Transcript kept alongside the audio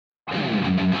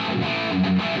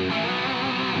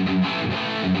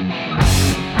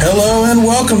Hello and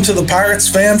welcome to the Pirates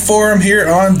Fan Forum here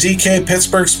on DK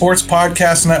Pittsburgh Sports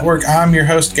Podcast Network. I'm your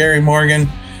host, Gary Morgan.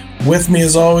 With me,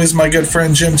 as always, my good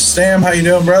friend Jim Stam. How you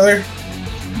doing, brother?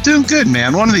 Doing good,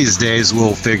 man. One of these days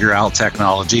we'll figure out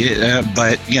technology,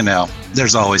 but, you know,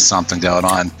 there's always something going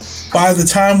on. By the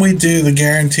time we do, the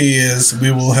guarantee is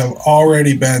we will have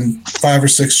already been 5 or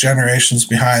 6 generations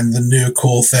behind the new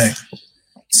cool thing.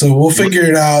 So we'll figure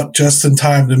it out just in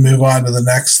time to move on to the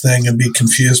next thing and be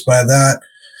confused by that.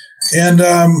 And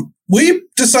we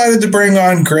decided to bring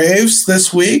on Graves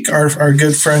this week. Our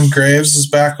good friend Graves is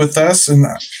back with us. And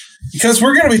because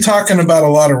we're going to be talking about a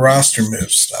lot of roster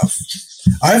move stuff,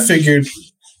 I figured,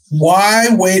 why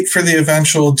wait for the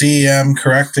eventual DM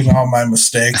correcting all my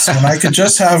mistakes when I could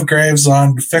just have Graves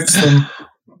on to fix them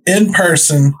in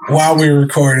person while we're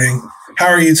recording? How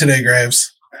are you today,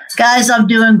 Graves? Guys, I'm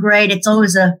doing great. It's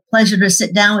always a pleasure to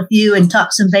sit down with you and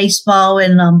talk some baseball,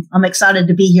 and I'm excited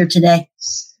to be here today.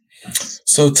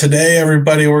 So today,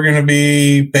 everybody, we're going to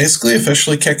be basically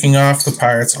officially kicking off the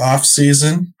Pirates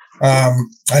offseason.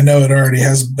 I know it already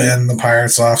has been the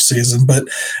Pirates offseason, but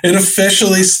it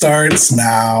officially starts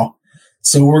now.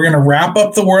 So we're going to wrap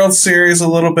up the World Series a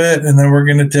little bit, and then we're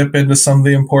going to dip into some of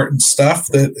the important stuff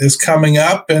that is coming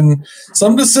up and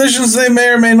some decisions they may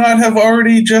or may not have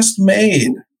already just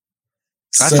made.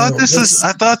 I thought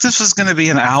this was going to be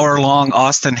an hour-long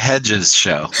Austin Hedges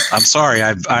show. I'm sorry,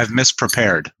 I've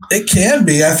misprepared. It can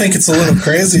be. I think it's a little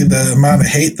crazy the amount of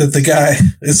hate that the guy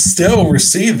is still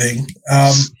receiving.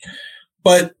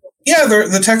 But yeah,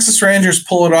 the Texas Rangers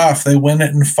pull it off. They win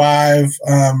it in 5.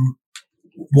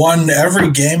 Won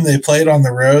every game they played on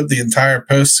the road the entire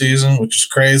postseason, which is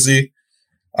crazy.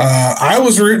 I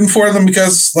was rooting for them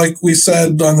because, like we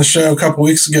said on the show a couple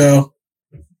weeks ago,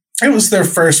 it was their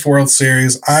first World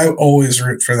Series. I always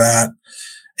root for that.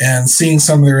 And seeing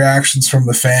some of the reactions from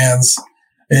the fans,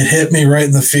 it hit me right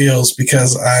in the feels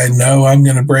because I know I'm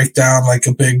going to break down like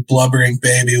a big blubbering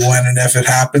baby when and if it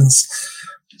happens.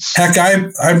 Heck,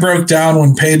 I broke down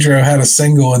when Pedro had a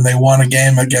single and they won a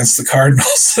game against the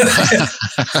Cardinals.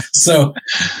 So,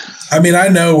 I mean, I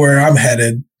know where I'm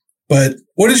headed. But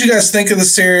what did you guys think of the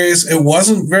series? It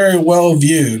wasn't very well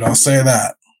viewed, I'll say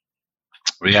that.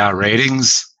 Yeah,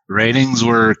 ratings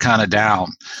were kind of down.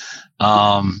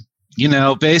 You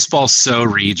know, baseball's so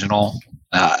regional.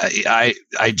 I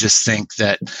just think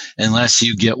that unless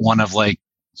you get one of like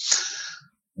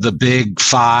the big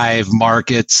 5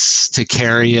 markets to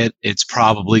carry it, it's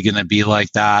probably going to be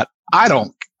like that.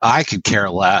 I could care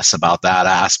less about that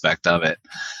aspect of it.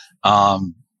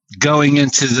 Going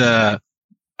into the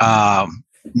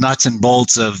nuts and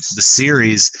bolts of the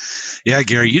series, yeah,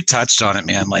 Gary, you touched on it,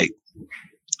 man. Like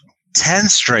 10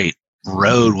 straight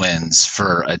road wins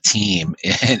for a team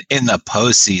in the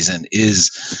postseason is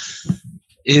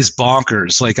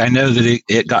bonkers. Like, I know that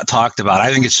it got talked about.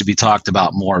 I think it should be talked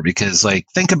about more because, like,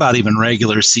 think about even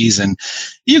regular season.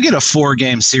 You get a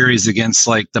 4-game series against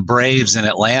like the Braves in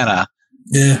Atlanta.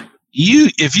 Yeah.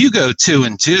 If you go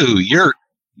 2-2,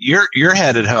 you're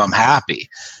headed home happy.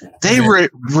 They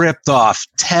ripped off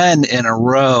 10 in a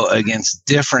row against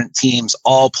different teams,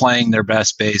 all playing their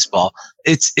best baseball.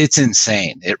 It's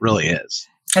insane. It really is.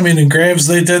 I mean, in Graves,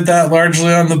 they did that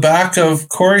largely on the back of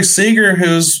Corey Seager,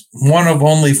 who's one of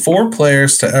only 4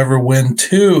 players to ever win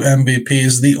 2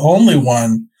 MVPs, the only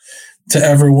one to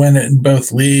ever win it in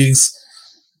both leagues.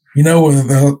 You know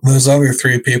where those other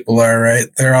 3 people are, right?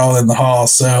 They're all in the Hall.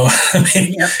 So, I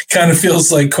mean, kind of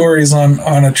feels like Corey's on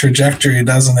a trajectory,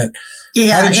 doesn't it?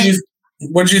 Yeah.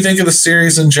 What did you think of the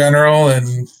series in general? And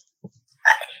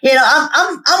you know,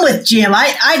 I'm with Jim.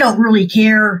 I don't really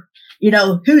care, you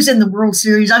know, who's in the World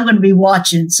Series. I'm going to be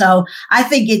watching. So I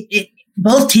think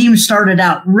both teams started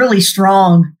out really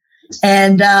strong.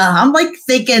 And I'm like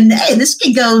thinking, hey, this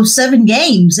could go 7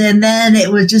 games. And then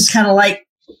it was just kind of like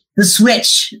the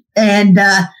switch. And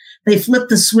they flipped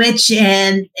the switch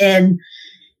and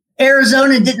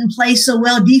Arizona didn't play so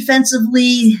well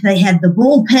defensively. They had the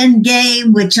bullpen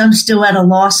game, which I'm still at a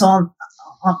loss on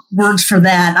words for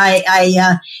that.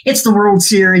 It's the World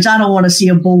Series. I don't want to see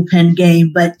a bullpen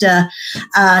game, but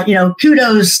you know,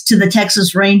 kudos to the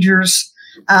Texas Rangers.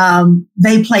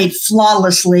 They played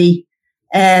flawlessly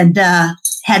and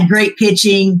had great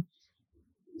pitching.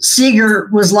 Seager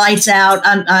was lights out.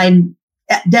 I'm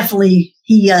definitely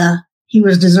he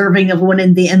was deserving of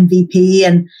winning the MVP,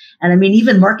 and I mean,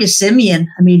 even Marcus Semien.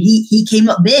 I mean, he came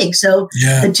up big. So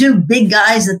the 2 big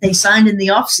guys that they signed in the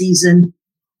offseason,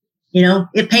 you know,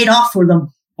 it paid off for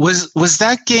them. Was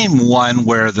that game 1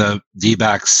 where the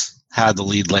D-backs had the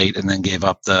lead late and then gave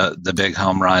up the big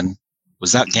home run?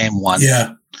 Was that game 1?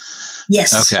 Yeah.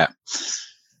 Yes. Okay.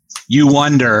 You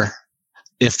wonder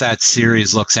if that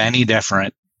series looks any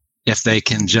different if they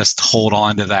can just hold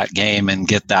on to that game and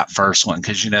get that first one.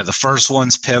 Because, the first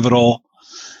one's pivotal.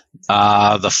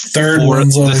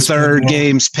 The third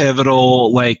game's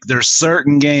pivotal. Like, there's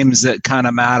certain games that kind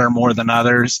of matter more than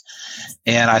others.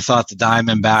 And I thought the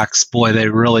Diamondbacks, boy, they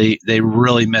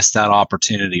really missed that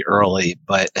opportunity early.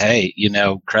 But hey,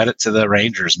 credit to the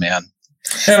Rangers, man.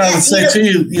 And I would say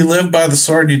too, you live by the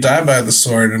sword, you die by the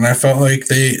sword, and I felt like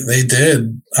they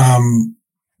did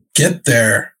get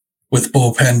there with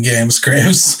bullpen games,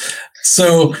 Graves.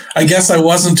 So I guess I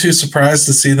wasn't too surprised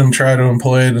to see them try to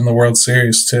employ it in the World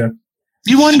Series too.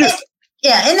 You wonder,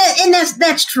 yeah, and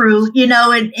that's true, and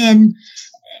after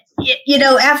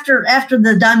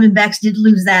the Diamondbacks did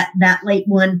lose that late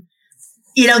one,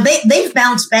 they've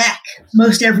bounced back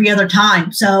most every other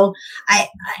time. So I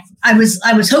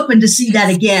was hoping to see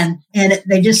that again, and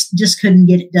they just couldn't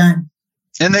get it done.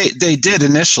 And they did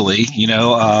initially,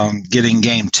 getting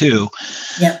game 2.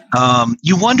 Yep.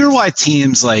 You wonder why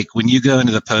teams, like, when you go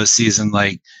into the postseason,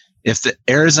 like, if the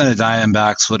Arizona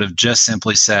Diamondbacks would have just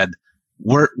simply said,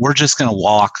 we're just going to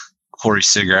walk Corey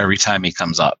Seager every time he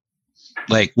comes up.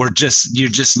 Like, you're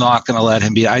just not going to let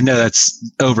him be. I know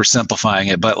that's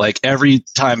oversimplifying it, but like every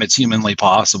time it's humanly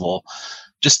possible,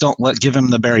 just don't give him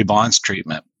the Barry Bonds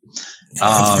treatment.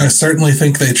 I certainly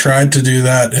think they tried to do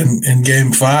that in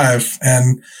Game 5,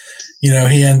 and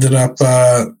he ended up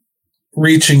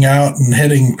reaching out and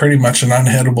hitting pretty much an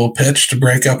unhittable pitch to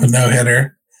break up a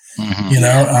no-hitter.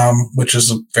 Which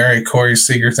is a very Corey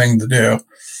Seager thing to do,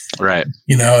 right?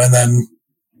 And then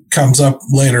comes up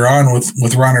later on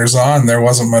with runners on. There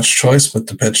wasn't much choice but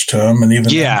to pitch to him, and even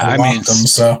them.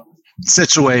 So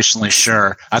situationally,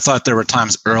 sure. I thought there were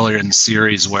times earlier in the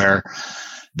series where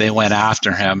they went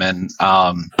after him, and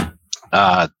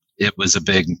it was a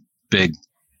big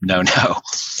no-no.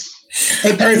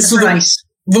 They paid the price.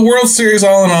 The World Series,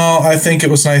 all in all, I think it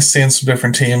was nice seeing some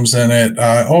different teams in it.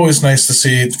 Always nice to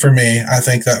see, for me, I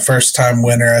think that first-time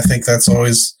winner, I think that's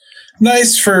always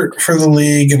nice for the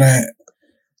league, and I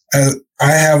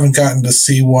haven't gotten to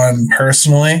see one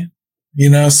personally,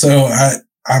 so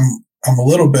I'm a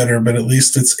little bitter, but at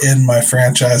least it's in my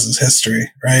franchise's history,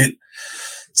 right?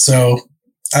 So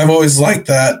I've always liked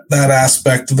that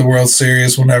aspect of the World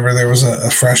Series whenever there was a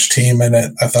fresh team in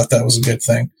it. I thought that was a good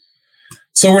thing.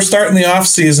 So we're starting the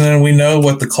offseason, and we know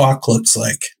what the clock looks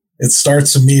like. It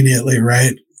starts immediately,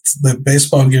 right? The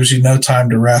baseball gives you no time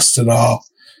to rest at all.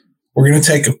 We're going to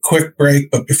take a quick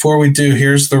break, but before we do,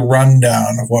 here's the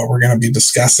rundown of what we're going to be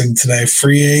discussing today.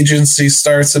 Free agency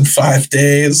starts in 5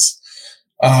 days.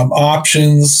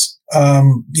 Options,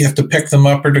 you have to pick them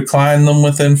up or decline them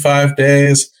within 5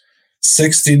 days.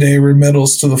 60-day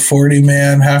remittals to the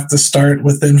 40-man have to start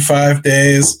within 5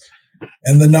 days.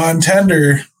 And the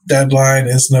non-tender deadline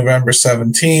is November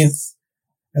 17th.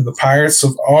 And the Pirates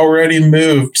have already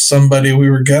moved somebody we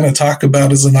were going to talk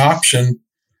about as an option.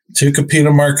 Tucupita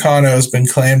Marcano has been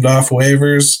claimed off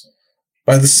waivers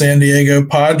by the San Diego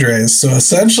Padres. So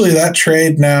essentially that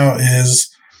trade now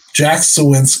is Jack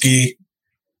Sawinski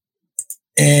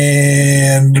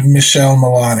and Michelle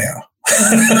Milano.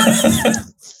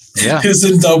 Yeah. Who's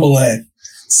in AA.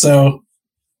 So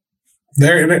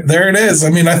there it is. I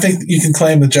mean, I think you can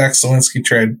claim the Jack Sawinski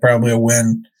trade probably a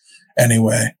win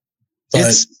anyway.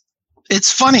 But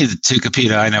it's funny that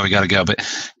Tucupita, I know we got to go, but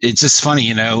it's just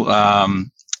funny,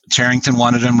 Charrington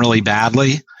wanted him really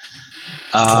badly.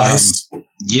 Twice.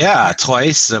 Yeah,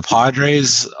 twice. The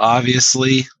Padres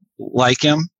obviously like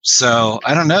him. So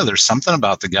I don't know. There's something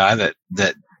about the guy that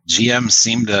GMs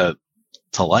seem to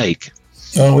like.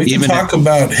 Well, we can talk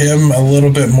about him a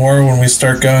little bit more when we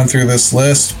start going through this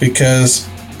list, because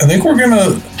I think we're going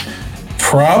to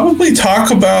probably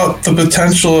talk about the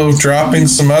potential of dropping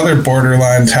some other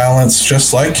borderline talents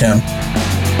just like him.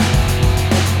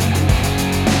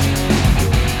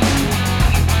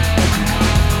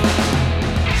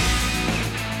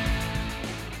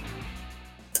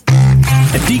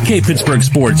 At DK Pittsburgh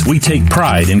Sports, we take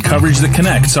pride in coverage that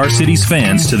connects our city's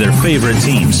fans to their favorite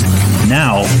teams.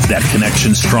 Now, that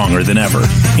connection's stronger than ever.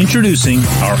 Introducing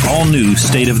our all-new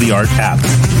state-of-the-art app.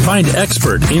 Find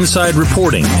expert inside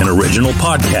reporting and original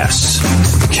podcasts.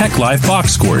 Check live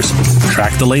box scores.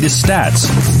 Track the latest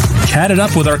stats. Chat it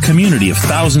up with our community of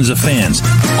thousands of fans,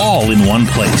 all in one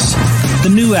place.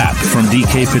 The new app from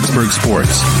DK Pittsburgh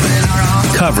Sports.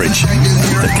 Coverage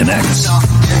that connects.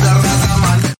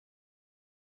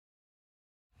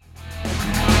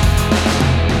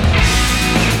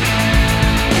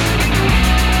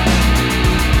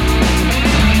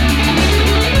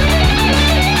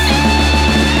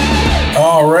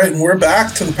 All right, and we're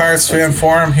back to the Pirates Fan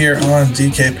Forum here on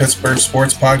DK Pittsburgh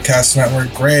Sports Podcast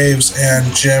Network. Graves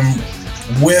and Jim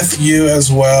with you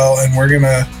as well, and we're going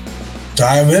to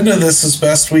dive into this as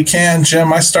best we can.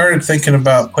 Jim, I started thinking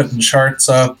about putting charts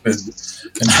up and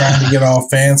trying to get all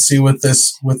fancy with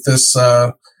this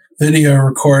video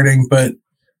recording, but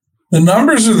the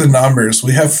numbers are the numbers.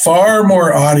 We have far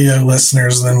more audio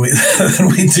listeners than we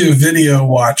do video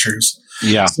watchers.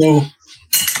 Yeah. So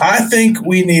I think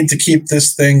we need to keep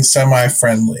this thing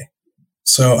semi-friendly.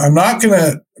 So I'm not going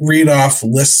to read off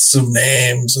lists of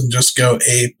names and just go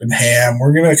ape and ham.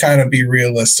 We're going to kind of be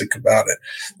realistic about it.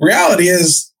 The reality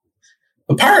is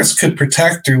the Pirates could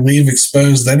protect or leave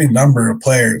exposed any number of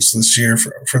players this year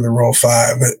for the Rule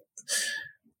 5. But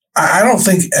I don't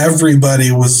think everybody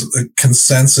was a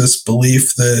consensus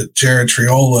belief that Jared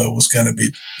Triolo was going to be,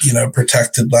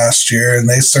 protected last year, and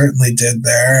they certainly did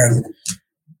there. And,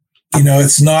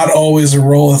 it's not always a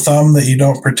rule of thumb that you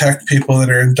don't protect people that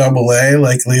are in AA,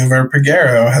 like Leover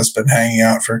Peguero has been hanging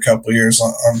out for a couple of years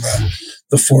on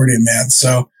the 40-man.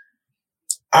 So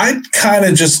I kind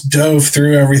of just dove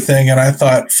through everything, and I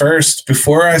thought first,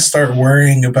 before I start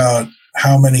worrying about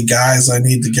how many guys I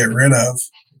need to get rid of,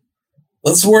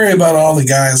 let's worry about all the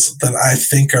guys that I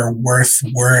think are worth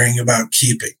worrying about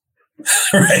keeping,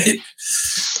 right?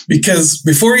 Because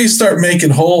before you start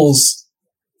making holes,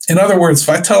 in other words, if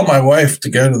I tell my wife to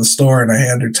go to the store and I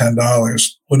hand her $10,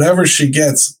 whatever she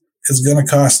gets is going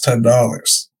to cost $10.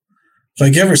 If I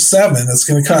give her $7, it's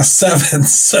going to cost $7.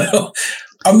 So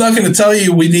I'm not going to tell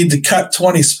you we need to cut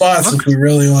 20 spots if we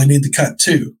really only need to cut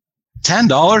 2.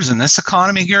 $10 in this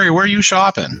economy, Gary? Where are you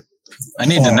shopping? I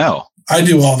need to know. I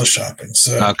do all the shopping,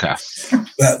 so okay.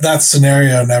 That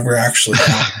scenario never actually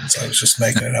happens. I was just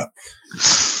making it up.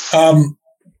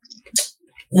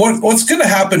 What's going to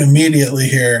happen immediately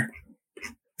here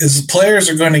is the players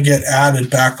are going to get added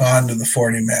back onto the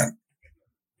 40-man,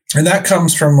 and that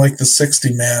comes from like the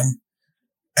 60-man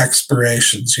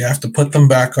expirations. You have to put them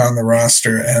back on the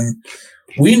roster, and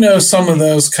we know some of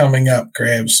those coming up,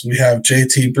 Graves. We have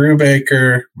JT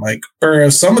Brubaker, Mike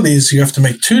Burrows. Some of these you have to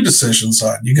make 2 decisions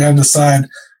on. You got to decide,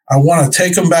 I want to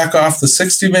take them back off the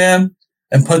 60-man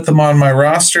and put them on my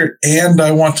roster, and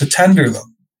I want to tender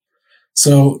them.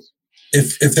 So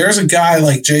if there's a guy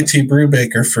like JT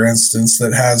Brubaker, for instance,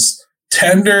 that has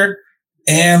tender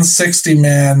and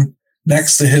 60-man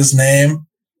next to his name,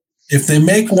 if they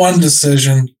make one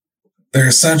decision, they're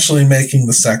essentially making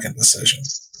the second decision,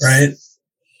 right?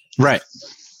 Right.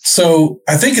 So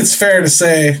I think it's fair to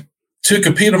say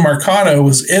Tucupita Marcano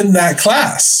was in that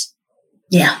class.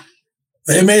 Yeah.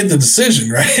 They made the decision,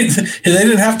 right? They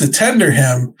didn't have to tender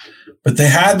him, but they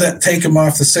had to take him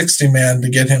off the 60-man to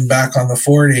get him back on the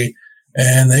 40,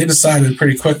 and they decided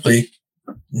pretty quickly,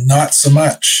 not so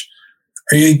much.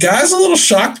 Are you guys a little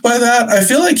shocked by that? I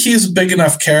feel like he's a big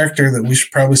enough character that we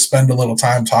should probably spend a little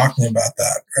time talking about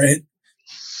that, right?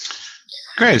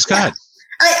 Graves, go ahead.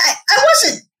 I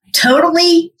wasn't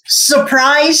totally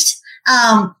surprised.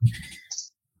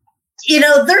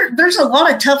 There's a lot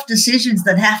of tough decisions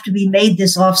that have to be made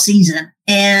this offseason.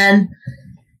 And,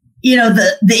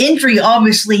 the injury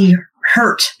obviously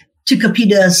hurt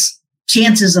Tucupita's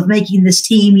chances of making this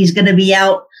team. He's going to be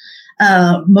out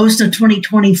most of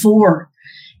 2024.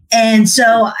 And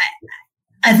so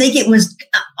I think it was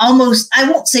almost,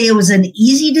 I won't say it was an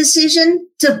easy decision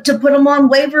to put him on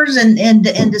waivers and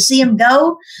to see him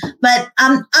go, but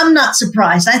I'm not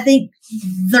surprised. I think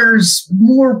there's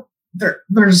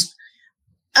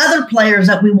other players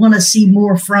that we want to see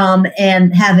more from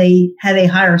and have a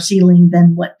higher ceiling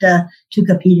than what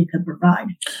Tucupita could provide.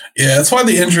 Yeah, that's why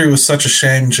the injury was such a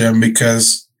shame, Jim,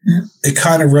 because it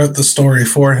kind of wrote the story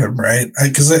for him, right?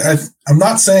 Because I'm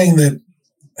not saying that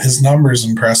his numbers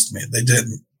impressed me. They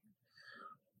didn't.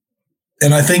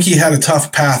 And I think he had a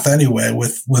tough path anyway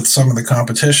with some of the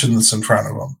competition that's in front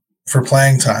of him for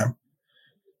playing time.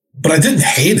 But I didn't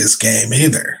hate his game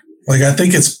either. Like, I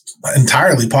think it's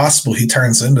entirely possible he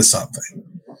turns into something.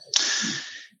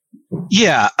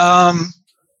 Yeah.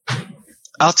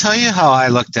 I'll tell you how I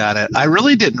looked at it. I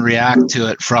really didn't react to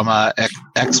it from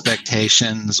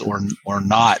expectations or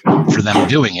not for them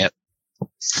doing it.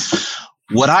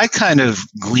 What I kind of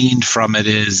gleaned from it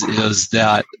is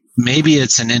that maybe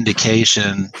it's an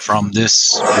indication from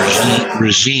this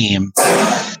regime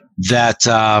that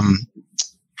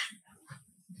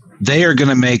they are going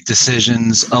to make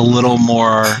decisions a little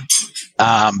more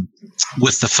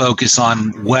with the focus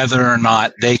on whether or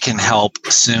not they can help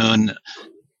soon,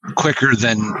 quicker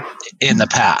than in the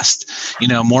past.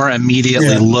 More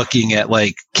immediately looking at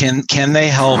like, can they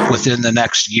help within the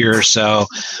next year or so?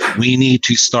 We need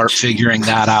to start figuring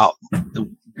that out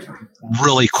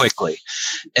really quickly.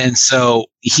 And so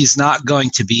he's not going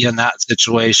to be in that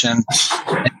situation.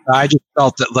 And I just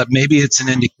felt that maybe it's an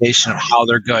indication of how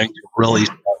they're going to really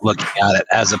start looking at it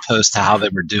as opposed to how they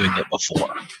were doing it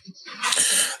before.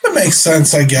 That makes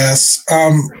sense, I guess.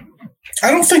 I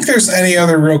don't think there's any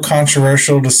other real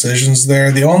controversial decisions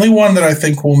there. The only one that I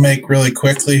think we'll make really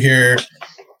quickly here,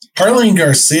 Arlene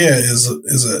Garcia is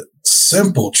a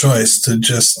simple choice to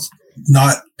just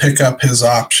not pick up his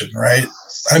option, right?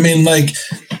 I mean, like,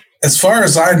 as far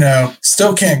as I know,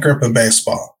 still can't grip a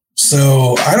baseball.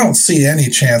 So I don't see any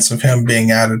chance of him being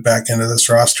added back into this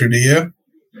roster. Do you?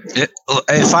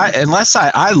 Unless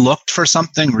I looked for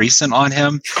something recent on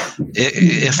him,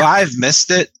 if I've missed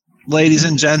it, ladies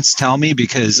and gents, tell me,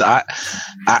 because I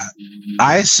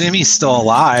assume he's still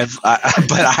alive, but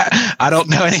I don't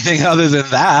know anything other than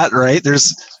that, right?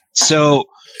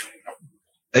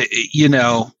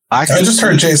 I just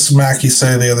heard Jason Mackey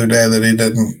say the other day that he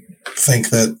didn't think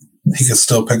that he could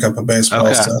still pick up a baseball.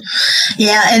 Okay. So.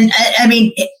 Yeah, and I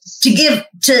mean,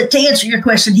 to answer your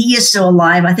question, he is still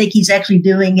alive. I think he's actually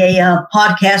doing a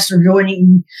podcast or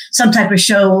joining some type of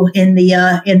show in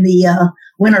the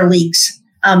winter leagues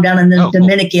down in the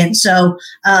Dominican. Cool. So,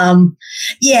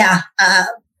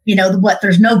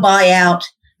 there's no buyout.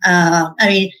 I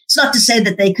mean, it's not to say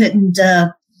that they couldn't,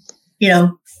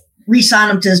 re-sign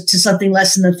him to something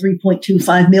less than the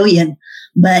 $3.25 million.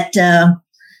 But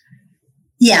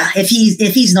if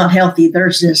he's not healthy,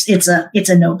 it's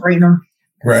a no-brainer.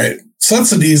 Right. So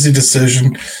that's an easy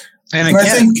decision. And again, I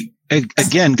think it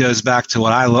again goes back to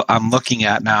what I'm looking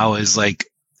at now is like,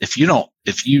 if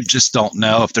you just don't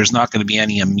know, if there's not going to be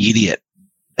any immediate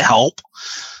help,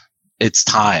 it's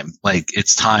time. Like,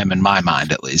 it's time in my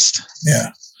mind, at least.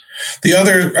 Yeah. The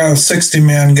other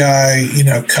 60-man guy,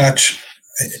 Kutch,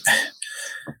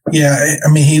 yeah,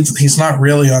 I mean, he's not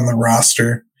really on the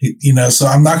roster, so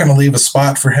I'm not going to leave a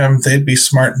spot for him. They'd be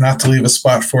smart not to leave a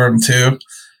spot for him too.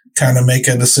 Kind of make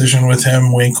a decision with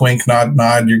him. Wink, wink, nod,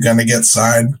 nod. You're going to get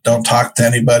signed. Don't talk to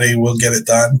anybody. We'll get it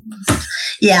done.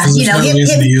 Yeah, there's no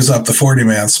reason to use up the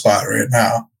 40-man spot right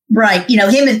now. Right.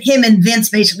 Him and Vince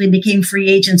basically became free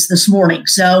agents this morning.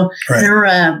 So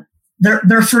right.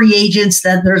 They're free agents.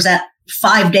 That there's that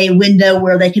 5-day window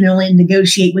where they can only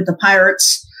negotiate with the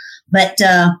Pirates. But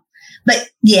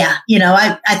yeah,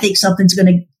 I think something's going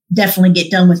to definitely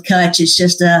get done with Kutch. It's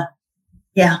just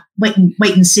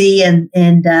wait and see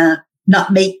and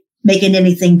not making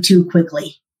anything too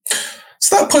quickly.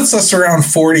 So that puts us around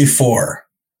 44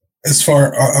 as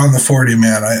far on the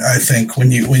 40-man. I think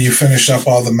when you finish up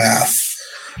all the math,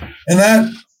 and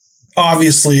that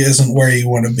obviously isn't where you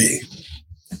want to be.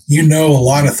 A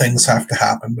lot of things have to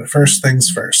happen, but first things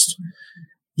first.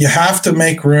 You have to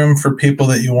make room for people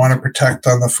that you want to protect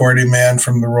on the 40-man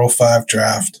from the Rule 5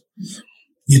 draft.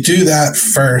 You do that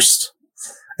first,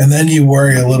 and then you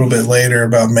worry a little bit later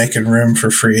about making room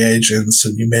for free agents,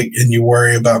 and you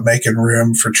worry about making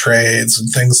room for trades and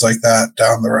things like that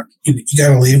down the road. You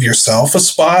got to leave yourself a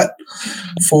spot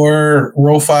for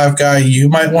Rule 5 guy you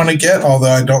might want to get,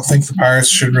 although I don't think the Pirates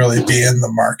should really be in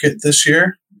the market this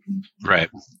year. Right.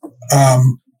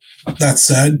 That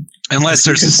said, unless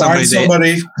there's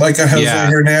somebody like a Jose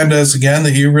Hernandez again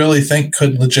that you really think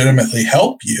could legitimately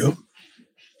help you,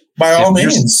 by all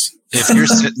means. If you're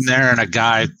sitting there and a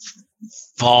guy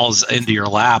falls into your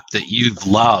lap that you've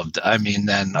loved, I mean,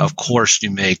 then of course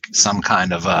you make some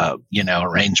kind of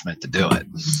arrangement to do it.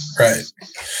 Right.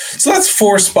 So that's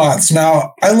 4 spots.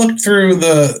 Now I looked through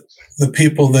the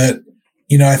people that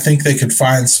I think they could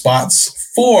find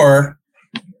spots for,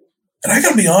 and I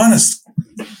got to be honest.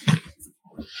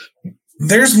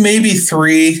 There's maybe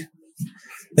 3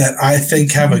 that I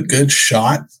think have a good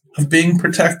shot of being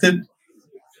protected.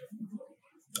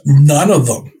 None of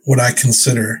them would I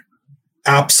consider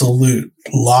absolute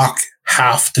lock,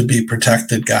 have to be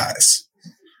protected guys.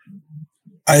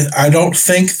 I don't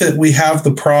think that we have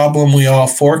the problem we all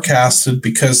forecasted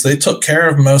because they took care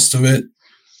of most of it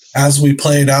as we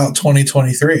played out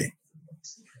 2023.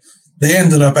 They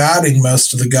ended up adding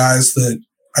most of the guys that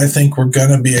I think were going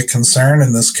to be a concern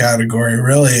in this category,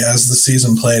 really, as the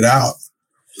season played out.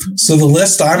 So the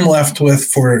list I'm left with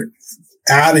for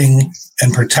adding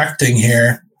and protecting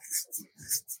here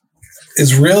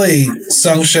is really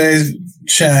Sung-Shae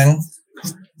Cheng.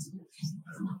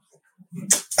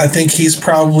 I think he's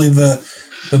probably the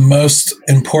most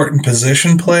important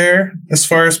position player as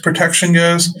far as protection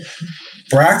goes.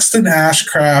 Braxton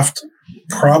Ashcraft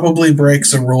probably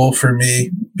breaks a rule for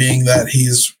me, being that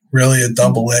he's really a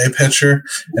double-A pitcher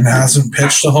and hasn't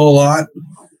pitched a whole lot,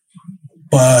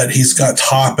 but he's got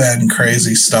top-end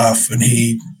crazy stuff, and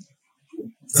he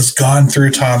has gone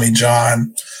through Tommy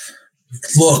John,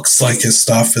 looks like his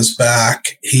stuff is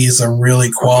back. He's a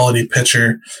really quality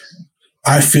pitcher.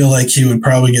 I feel like he would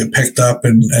probably get picked up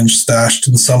and stashed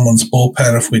in someone's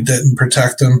bullpen if we didn't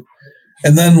protect him.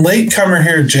 And then latecomer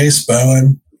here, Jace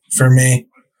Bowen for me.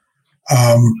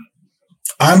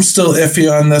 I'm still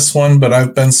iffy on this one, but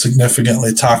I've been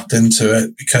significantly talked into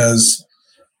it because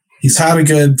he's had a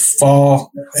good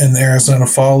fall in the Arizona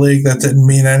Fall League. That didn't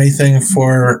mean anything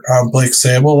for Blake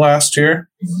Sable last year.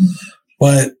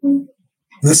 But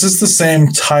this is the same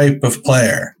type of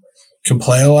player. Can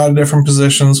play a lot of different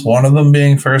positions, one of them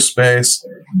being first base,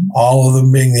 all of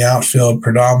them being the outfield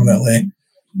predominantly.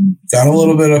 Got a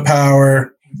little bit of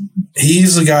power.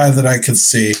 He's a guy that I could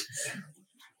see.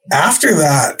 After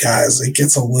that, guys, it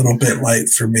gets a little bit light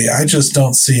for me. I just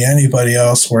don't see anybody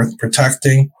else worth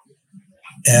protecting.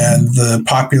 And the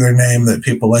popular name that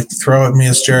people like to throw at me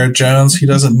is Jared Jones. He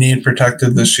doesn't need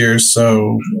protected this year,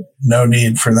 so no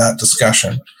need for that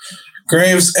discussion.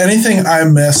 Graves, anything I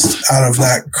missed out of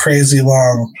that crazy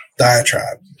long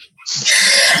diatribe?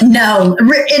 No,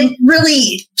 it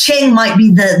really, Chang might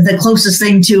be the closest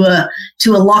thing to a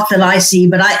lock that I see,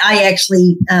 but I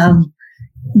actually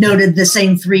noted the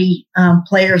same three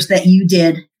players that you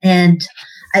did, and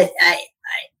I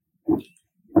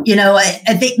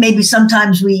think maybe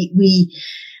sometimes we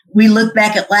look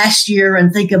back at last year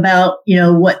and think about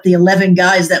what the 11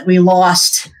 guys that we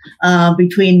lost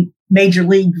between Major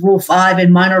League Rule 5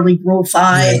 and Minor League Rule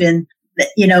 5, and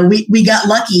we got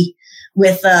lucky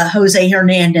with Jose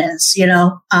Hernandez,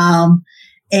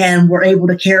 and we're able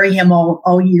to carry him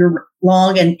all year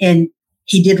long, and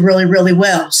he did really, really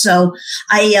well. So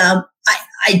I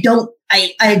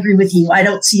agree with you. I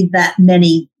don't see that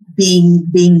many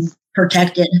being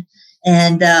protected,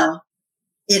 and but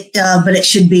it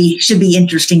should be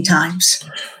interesting times.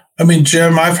 I mean,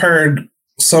 Jim, I've heard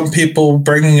some people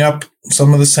bringing up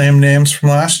some of the same names from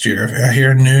last year. I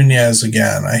hear Nunez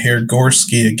again. I hear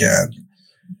Gorski again.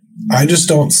 I just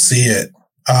don't see it.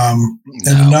 And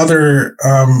another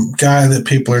guy that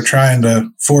people are trying to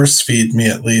force feed me,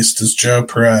 at least, is Joe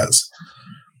Perez.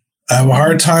 I have a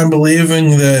hard time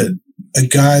believing that a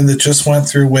guy that just went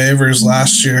through waivers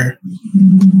last year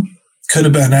could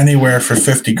have been anywhere for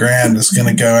 50 grand is going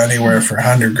to go anywhere for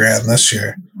 100 grand this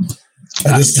year.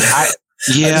 I just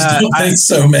don't think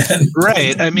so, man.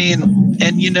 Right. I mean,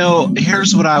 and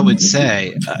here's what I would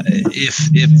say: if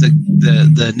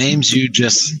the names you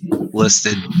just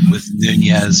listed with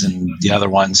Nunez and the other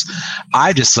ones,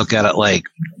 I just look at it like,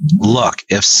 look,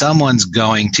 if someone's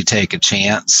going to take a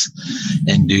chance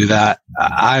and do that,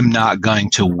 I'm not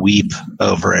going to weep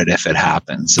over it if it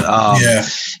happens.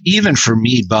 Even for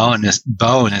me, Bowen is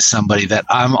somebody that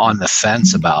I'm on the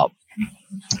fence about.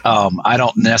 I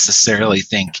don't necessarily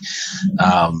think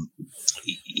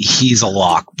he's a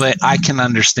lock, but I can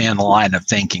understand the line of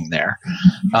thinking there.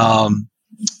 The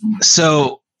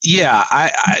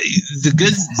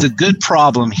good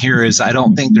problem here is I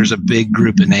don't think there's a big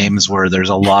group of names where there's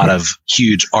a lot of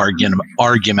huge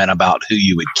argument about who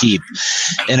you would keep.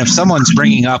 And if someone's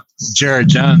bringing up Jared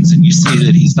Jones and you see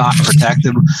that he's not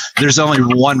protected, there's only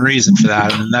one reason for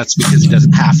that, and that's because he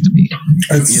doesn't have to be.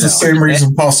 It's the same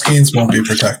reason Paul Skeens won't be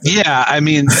protected. Yeah, I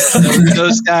mean,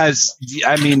 those guys,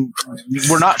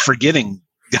 we're not forgetting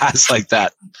guys like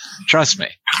that. Trust me.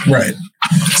 Right.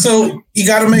 So you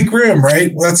got to make room,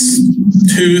 right? That's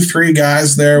 2-3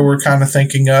 guys there we're kind of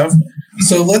thinking of.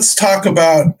 So let's talk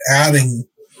about adding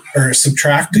or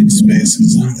subtracting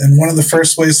spaces. And one of the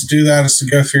first ways to do that is to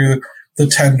go through the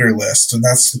tender list. And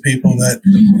that's the people that,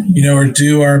 are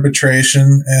due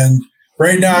arbitration. And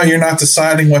right now you're not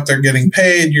deciding what they're getting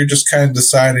paid. You're just kind of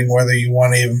deciding whether you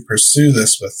want to even pursue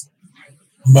this with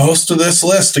most of this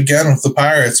list, again, with the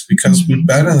Pirates, because we've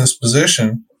been in this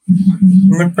position.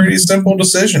 And they're pretty simple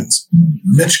decisions.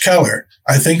 Mitch Keller,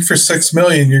 I think for $6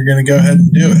 million, you're going to go ahead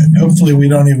and do it. Hopefully we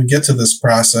don't even get to this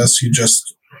process. You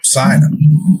just sign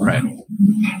him. Right.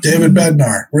 David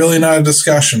Bednar, really not a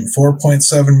discussion.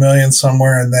 $4.7 million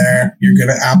somewhere in there. You're going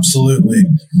to absolutely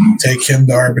take him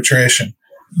to arbitration.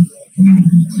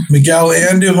 Miguel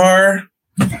Andujar,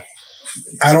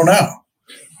 I don't know.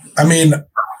 I mean,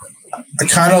 I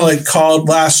kind of called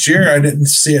last year. I didn't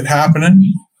see it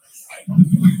happening.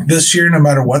 This year, no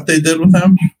matter what they did with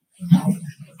him,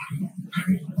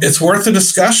 it's worth a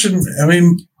discussion. I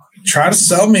mean, try to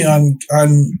sell me on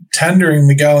tendering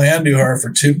Miguel Andujar for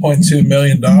 $2.2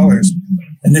 million.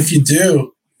 And if you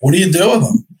do, what do you do with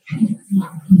him?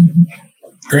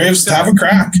 Graves, have a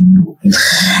crack.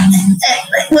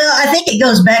 Well, I think it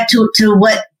goes back to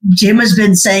what Jim has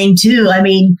been saying too. I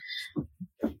mean,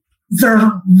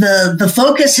 the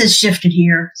focus has shifted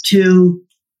here to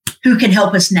who can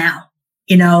help us now.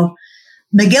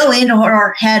 Miguel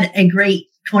Andujar had a great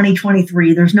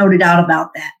 2023. There's no doubt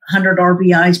about that. 100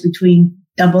 RBIs between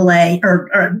AA or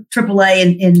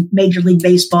AAA and Major League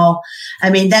Baseball. I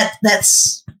mean,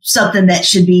 that's something that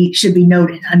should be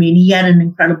noted. I mean, he had an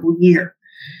incredible year.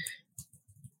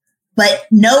 But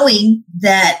knowing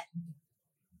that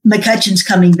McCutcheon's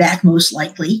coming back most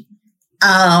likely,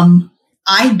 I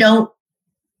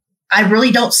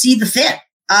really don't see the fit.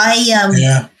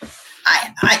 I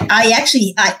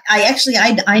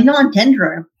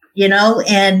non-tender him, you know,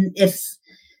 and if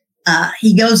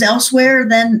he goes elsewhere,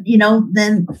 then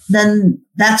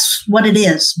that's what it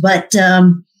is. But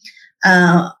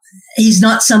he's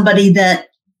not somebody that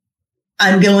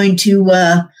I'm going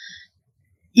to,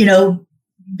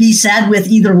 be sad with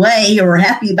either way or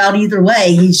happy about either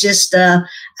way. He's just, I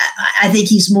think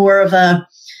he's more of a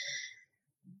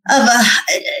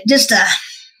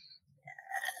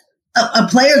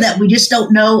player that we just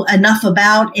don't know enough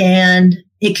about, and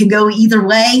it can go either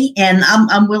way. And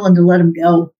I'm willing to let him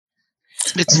go.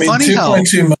 It's funny how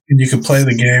 $2.2 million, you could play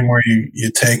the game where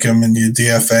you take him and you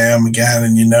DFA him again,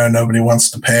 and nobody wants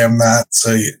to pay him that.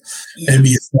 So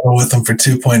maybe you settle with him for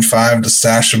 2.5 to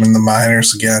stash him in the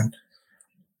minors again.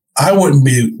 I wouldn't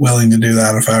be willing to do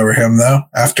that if I were him, though,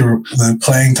 after the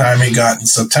playing time he got in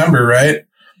September, right?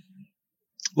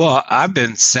 Well, I've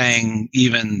been saying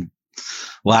even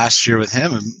last year with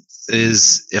him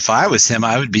is if I was him,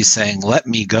 I would be saying, let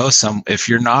me go if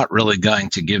you're not really going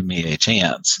to give me a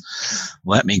chance,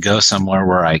 let me go somewhere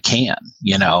where I can,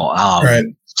 Right.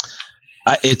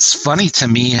 It's funny to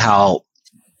me how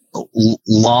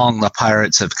long the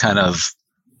Pirates have kind of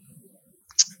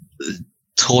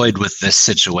toyed with this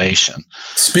situation.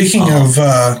 Speaking of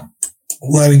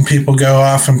letting people go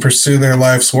off and pursue their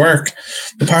life's work,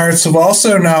 the Pirates have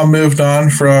also now moved on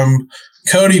from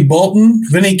Cody Bolton,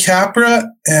 Vinny Capra,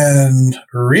 and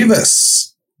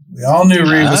Rivas. We all knew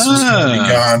Rivas was going to be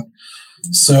gone.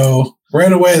 So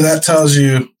right away, that tells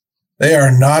you they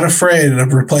are not afraid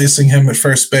of replacing him at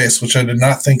first base, which I did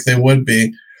not think they would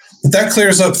be. But that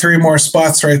clears up 3 more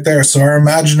spots right there. So our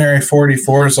imaginary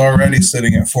 44 is already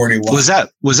sitting at 41. Was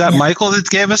that Michael that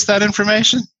gave us that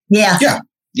information? Yeah.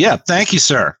 Yeah. Thank you,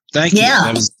 sir. Thank you.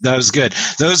 That was good.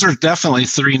 Those are definitely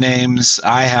 3 names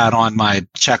I had on my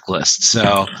checklist.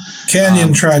 So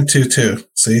Canyon tried to too.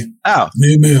 See? Oh,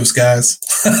 new moves, guys.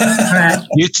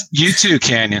 You too,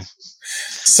 Canyon.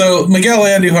 So Miguel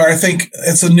Andujar, I think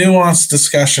it's a nuanced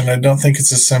discussion. I don't think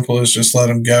it's as simple as just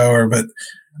let him go, but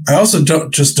I also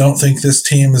don't think this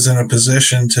team is in a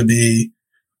position to be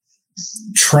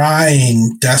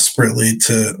trying desperately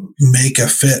to make a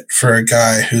fit for a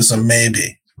guy who's a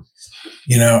maybe.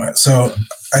 So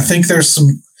I think there's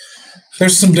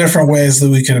some different ways that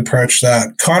we can approach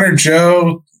that. Connor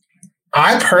Joe,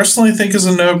 I personally think is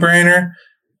a no-brainer.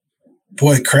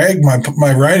 Boy, Craig,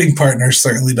 my writing partner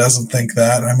certainly doesn't think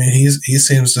that. I mean, he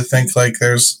seems to think like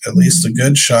there's at least a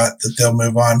good shot that they'll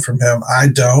move on from him. I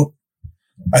don't.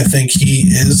 I think he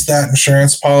is that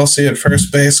insurance policy at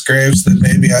first base, Graves, that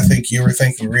maybe I think you were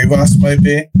thinking Rivas might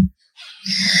be.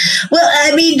 Well,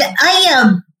 I mean,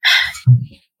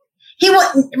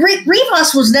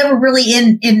 Rivas was never really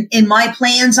in my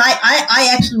plans. I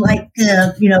actually like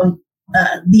the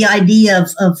idea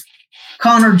of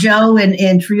Connor Joe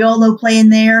and Triolo playing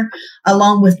there,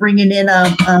 along with bringing in a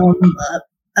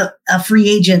free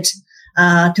agent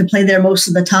to play there most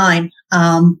of the time,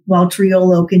 while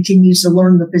Triolo continues to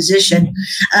learn the position.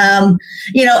 I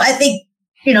think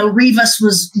Rivas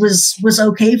was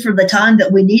okay for the time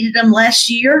that we needed him last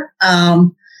year.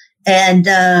 Now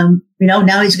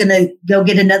he's going to go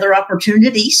get another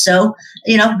opportunity. So,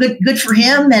 good for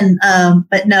him. And,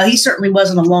 but no, he certainly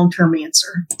wasn't a long-term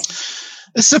answer.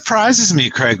 It surprises me,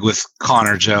 Craig, with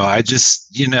Connor Joe. I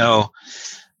just,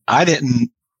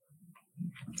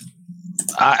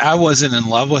 I wasn't in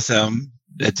love with him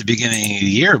at the beginning of the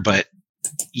year, but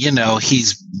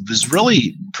was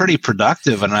really pretty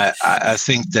productive. And I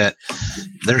think that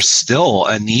there's still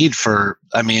a need for,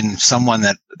 someone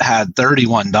that had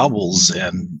 31 doubles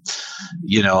and,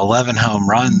 11 home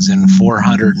runs and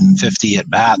 450 at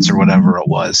bats or whatever it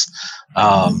was.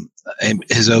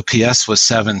 His OPS was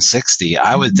 760.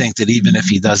 I would think that even if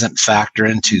he doesn't factor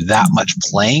into that much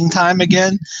playing time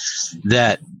again,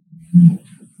 that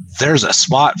there's a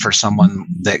spot for someone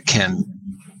that can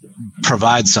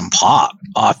provide some pop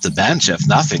off the bench, if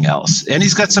nothing else. And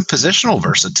he's got some positional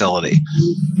versatility.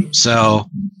 So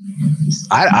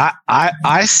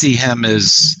I see him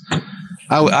as,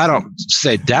 I don't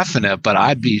say definite, but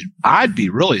I'd be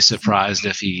really surprised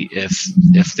if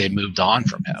they moved on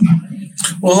from him.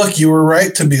 Well, look, you were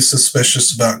right to be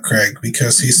suspicious about Craig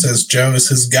because he says Joe is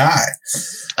his guy.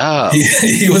 Oh.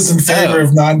 He was in favor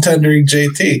of non-tendering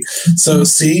JT. So,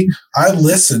 see, I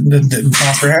listened and didn't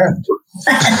comprehend.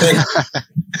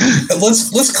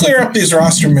 Let's clear up these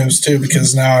roster moves too,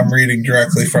 because now I'm reading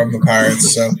directly from the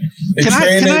Pirates. So,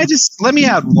 can I just let me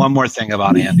add one more thing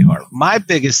about Andujar? My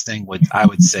biggest thing I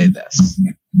would say this.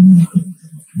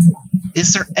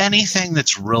 Is there anything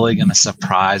that's really going to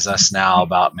surprise us now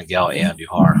about Miguel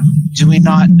Andujar? Do we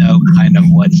not know kind of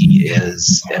what he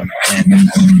is? And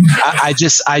I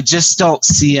just don't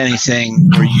see anything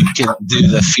where you can do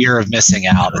the fear of missing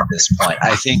out at this point.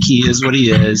 I think he is what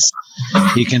he is.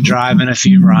 He can drive in a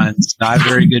few runs. Not a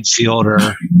very good fielder.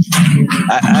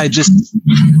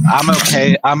 I'm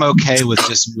okay. I'm okay with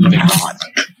just moving on.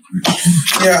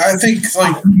 Yeah, I think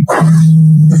like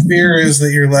the fear is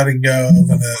that you're letting go of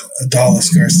an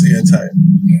Adolis Garcia type,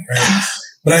 right?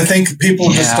 But I think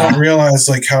people just don't realize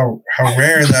like how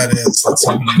rare that is that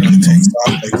someone really takes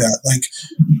off like that. Like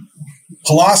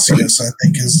Palacios, I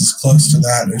think, is as close to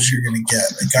that as you're going to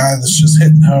get. A guy that's just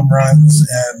hitting home runs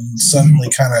and suddenly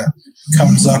kind of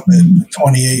comes up at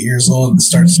 28 years old and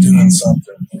starts doing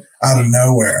something out of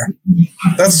nowhere.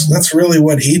 That's really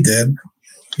what he did.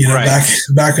 You know, right.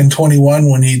 back in 21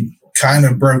 when he kind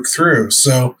of broke through.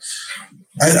 So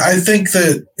I think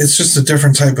that it's just a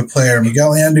different type of player.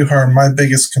 Miguel Andujar, my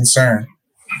biggest concern,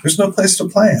 there's no place to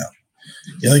play him.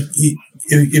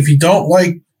 If you don't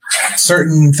like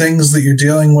certain things that you're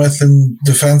dealing with in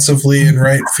defensively in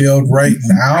right field right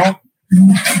now,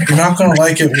 you're not going to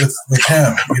like it with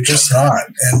him. You're just not.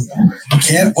 And you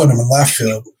can't put him in left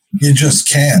field. You just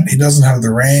can't. He doesn't have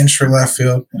the range for left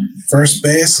field. First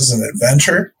base is an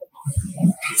adventure.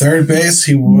 Third base,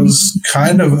 he was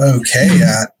kind of okay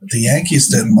at. The Yankees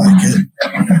didn't like it,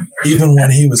 even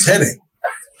when he was hitting.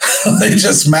 They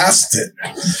just masked it.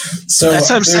 So that's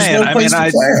what I'm saying. No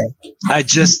I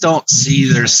just don't see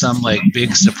there's some like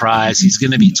big surprise. He's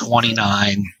going to be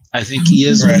 29. I think he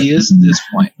is what he is at this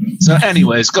point. So,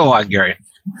 anyways, go on, Gary.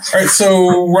 All right,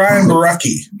 so Ryan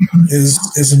Barucki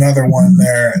is another one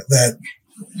there that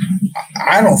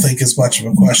I don't think is much of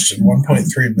a question.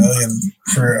 $1.3 million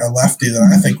for a lefty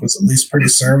that I think was at least pretty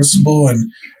serviceable,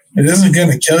 and it isn't going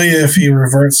to kill you if he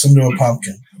reverts into a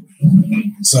pumpkin.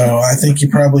 So I think you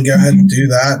probably go ahead and do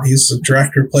that. He's a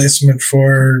direct replacement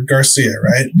for Garcia,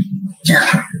 right?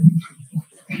 Yeah.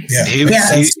 Yeah, makes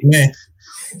sense to me.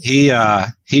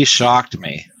 He shocked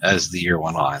me as the year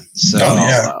went on. So,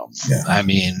 I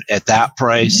mean, at that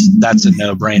price, that's a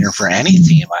no-brainer for any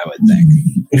team, I would think.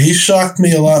 But he shocked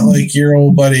me a lot like your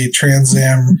old buddy Trans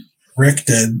Am Rick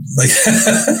did. Like,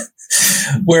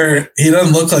 where he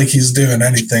doesn't look like he's doing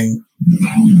anything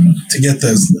to get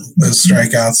those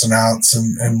strikeouts and outs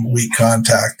and weak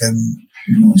contact, and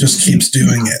just keeps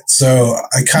doing it. So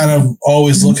I kind of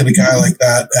always look at a guy like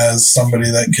that as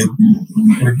somebody that could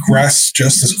regress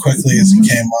just as quickly as he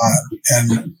came on.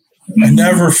 And I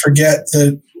never forget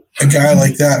that a guy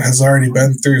like that has already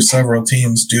been through several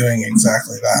teams doing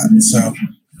exactly that. So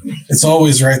it's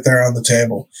always right there on the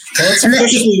table. So let's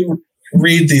officially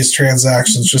read these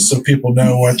transactions just so people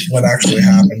know what actually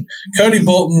happened. Cody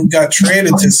Bolton got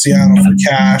traded to Seattle for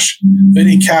cash.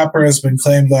 Vinny Capra has been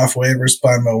claimed off waivers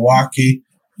by Milwaukee.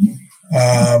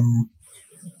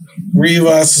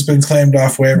 Rivas has been claimed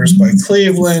off waivers by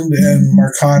Cleveland, and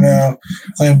Marcano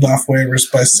claimed off waivers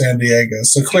by San Diego.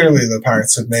 So clearly the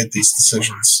Pirates have made these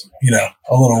decisions,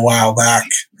 a little while back,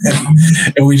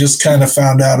 and we just kind of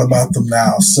found out about them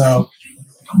now. So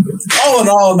all in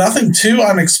all, nothing too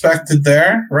unexpected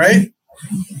there, right?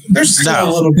 There's still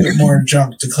a little bit more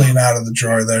junk to clean out of the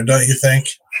drawer there, don't you think?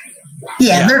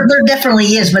 Yeah. There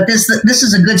definitely is, but this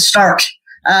is a good start.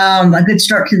 A good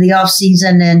start to the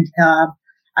offseason. And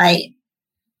I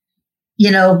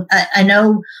know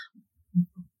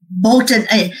Bolton,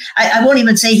 I won't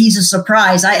even say he's a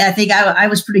surprise. I think I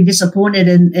was pretty disappointed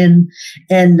in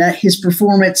his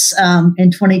performance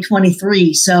in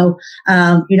 2023. So,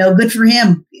 good for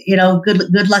him.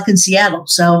 Good luck in Seattle.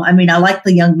 So, I mean, I like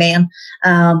the young man,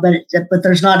 but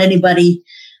there's not anybody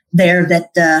there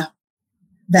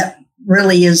that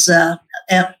really is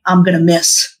I'm going to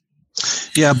miss.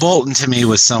 Yeah, Bolton to me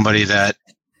was somebody that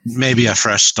maybe a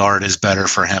fresh start is better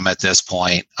for him at this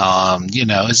point.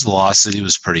 His velocity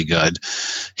was pretty good.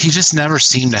 He just never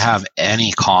seemed to have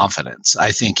any confidence.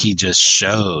 I think he just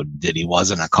showed that he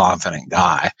wasn't a confident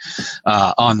guy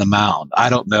on the mound. I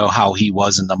don't know how he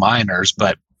was in the minors,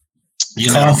 but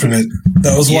confident.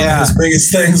 That was one of his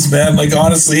biggest things, man. Like,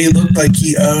 honestly, he looked like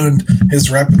he owned his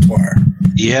repertoire.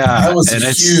 Yeah. I was a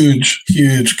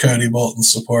huge Cody Bolton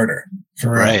supporter.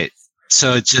 For real. Right.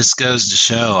 So it just goes to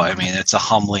show, I mean, it's a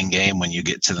humbling game when you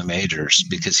get to the majors,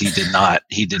 because he did not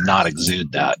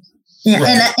exude that. Yeah,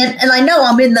 right. and I know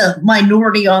I'm in the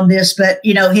minority on this, but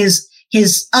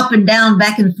his up and down,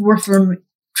 back and forth from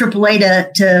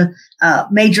AAA to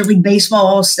Major League Baseball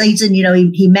all season.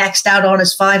 He maxed out on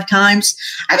us 5 times.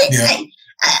 I think. Yeah.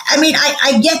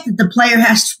 I get that the player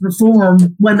has to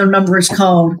perform when their number is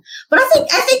called, but I think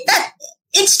that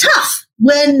it's tough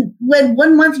when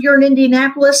 1 month you're in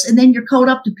Indianapolis and then you're called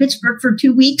up to Pittsburgh for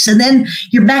 2 weeks and then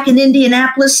you're back in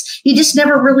Indianapolis. You're just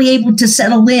never really able to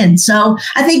settle in. So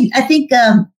I think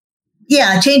a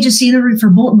change of scenery for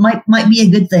Bolton might be a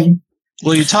good thing.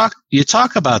 Well, you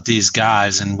talk about these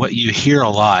guys, and what you hear a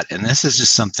lot, and this is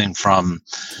just something from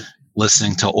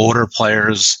listening to older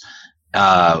players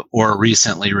or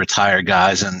recently retired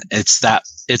guys, and it's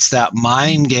that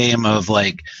mind game of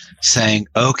like saying,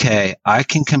 okay, I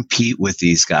can compete with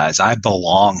these guys, I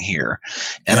belong here.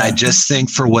 And I just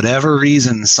think for whatever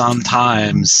reason,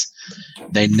 sometimes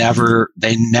they never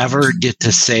get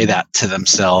to say that to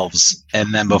themselves,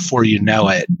 and then before you know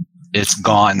it, it's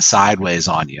gone sideways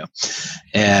on you.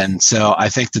 And so I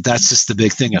think that's just the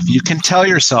big thing. If you can tell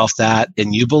yourself that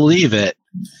and you believe it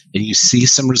and you see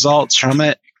some results from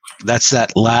it, that's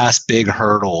that last big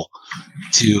hurdle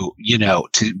to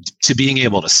being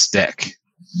able to stick.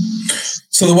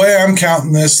 So the way I'm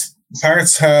counting this,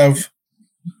 Pirates have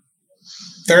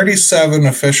 37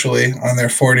 officially on their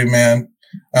 40-man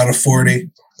out of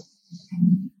 40.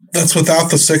 That's without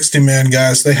the 60-man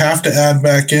guys. They have to add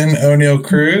back in O'Neal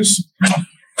Cruz,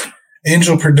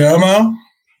 Angel Perdomo.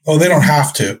 Oh, they don't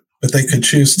have to, but they could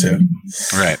choose to.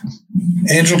 Right.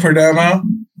 Angel Perdomo,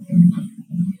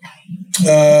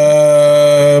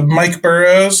 Mike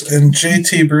Burrows, and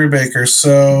JT Brubaker.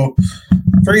 So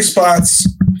 3 spots,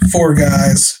 4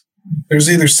 guys. There's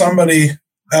either somebody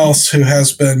else who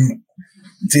has been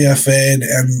DFA'd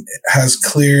and has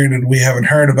cleared and we haven't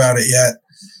heard about it yet,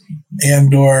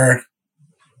 and or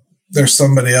there's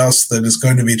somebody else that is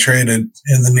going to be traded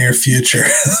in the near future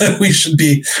that we should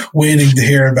be waiting to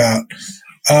hear about.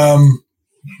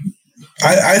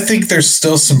 I think there's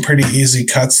still some pretty easy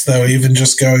cuts, though, even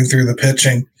just going through the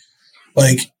pitching.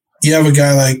 Like, you have a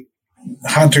guy like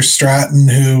Hunter Stratton,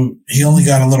 who he only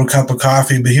got a little cup of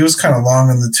coffee, but he was kind of long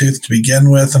in the tooth to begin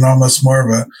with and almost more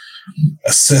of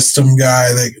a system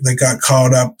guy that got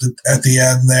called up at the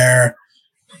end there.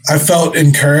 I felt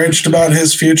encouraged about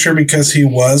his future because he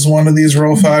was one of these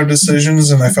Rule 5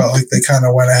 decisions, and I felt like they kind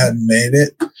of went ahead and made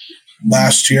it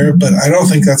last year, but I don't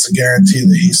think that's a guarantee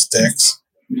that he sticks.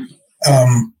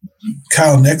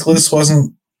 Kyle Nicholas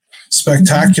wasn't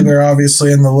spectacular,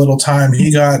 obviously, in the little time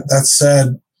he got. That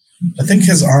said, I think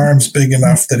his arm's big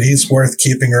enough that he's worth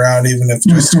keeping around, even if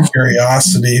just a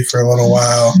curiosity for a little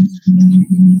while.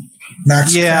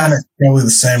 Max Panik, probably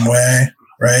the same way,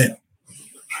 right?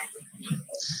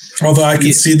 Although I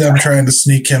could see them trying to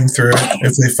sneak him through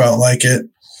if they felt like it.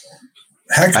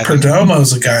 Heck,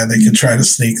 Perdomo's a guy they could try to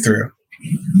sneak through.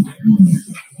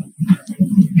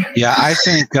 Yeah, I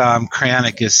think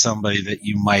Kranick is somebody that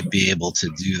you might be able to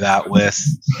do that with.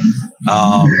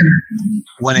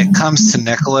 When it comes to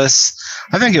Nicholas,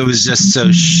 I think it was just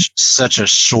such a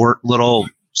short little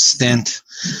stint.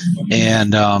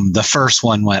 And the first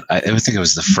one I think it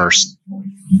was the first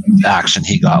action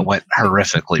he got went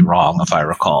horrifically wrong, if I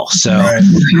recall. So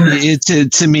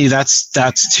to me,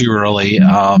 that's too early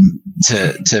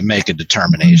to make a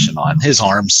determination on. His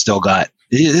arm's got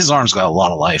a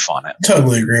lot of life on it.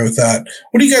 Totally agree with that.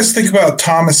 What do you guys think about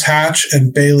Thomas Hatch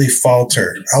and Bailey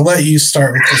Falter? I'll let you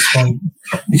start with this one,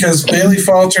 because Bailey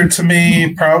Falter, to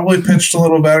me, probably pitched a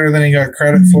little better than he got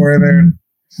credit for there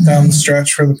down the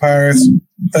stretch for the Pirates.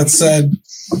 That said,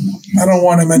 I don't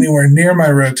want him anywhere near my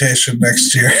rotation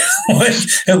next year.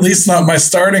 At least not my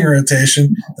starting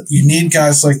rotation. You need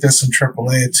guys like this in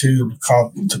AAA too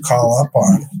to call up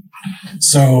on.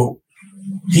 So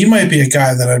he might be a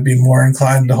guy that I'd be more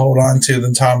inclined to hold on to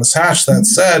than Thomas Hatch. That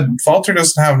said, Falter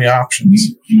doesn't have any options.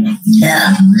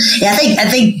 Yeah. I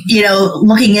think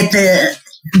looking at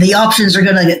the options are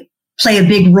going to play a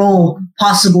big role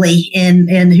possibly in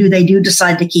who they do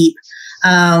decide to keep.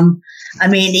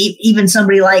 Even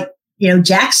somebody like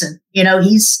Jackson,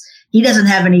 he doesn't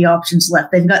have any options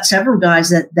left. They've got several guys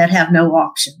that have no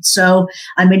options. So,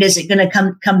 is it going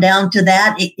to come down to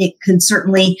that? It could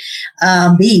certainly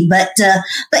be, but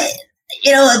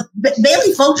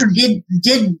Bailey Falter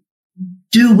did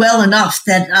do well enough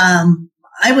that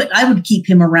I would keep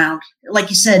him around.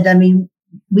 Like you said,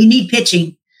 we need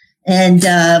pitching. And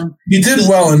he did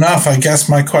well enough. I guess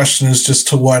my question is just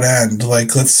to what end?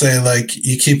 Like, let's say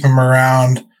you keep him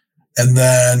around and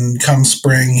then come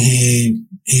spring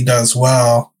he does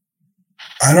well.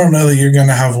 I don't know that you're going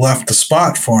to have left a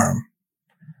spot for him.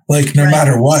 Like, no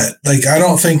matter what. Like, I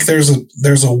don't think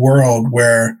there's a world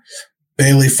where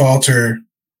Bailey Falter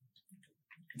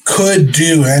could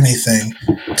do anything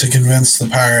to convince the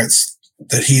Pirates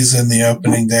that he's in the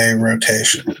opening day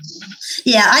rotation.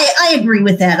 Yeah, I agree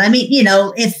with that. I mean,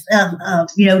 if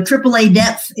AAA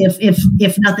depth,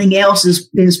 if nothing else,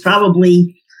 is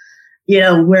probably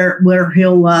where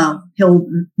he'll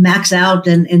max out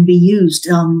and be used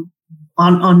on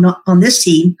this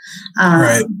team.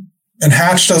 Right. And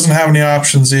Hatch doesn't have any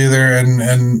options either,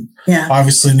 and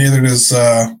obviously neither does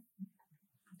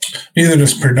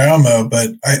Perdomo.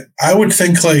 But I would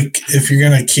think, like, if you're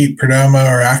going to keep Perdomo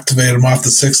or activate him off the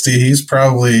 60, he's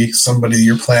probably somebody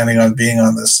you're planning on being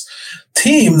on this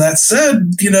team. That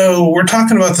said, we're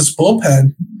talking about this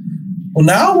bullpen. Well,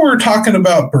 now we're talking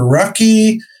about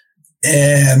Barucki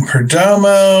and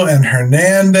Perdomo and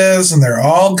Hernandez, and they're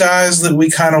all guys that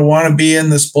we kind of want to be in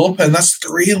this bullpen. That's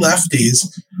 3 lefties.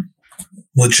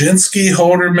 Lajinsky,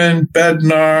 Holderman,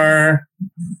 Bednar.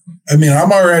 I mean,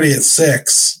 I'm already at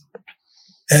 6.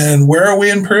 And where are we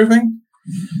improving?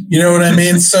 You know what I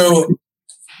mean? So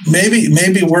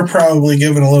maybe we're probably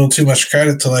giving a little too much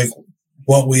credit to, like,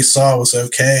 what we saw was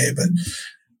okay. But it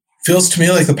feels to me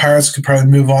like the Pirates could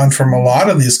probably move on from a lot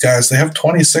of these guys. They have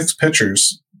 26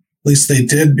 pitchers. At least they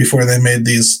did before they made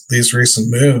these recent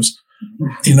moves.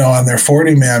 On their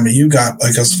 40-man, you got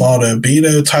like Osvaldo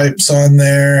Bido types on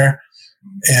there.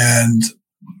 And,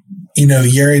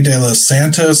 Yeri De Los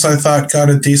Santos, I thought, got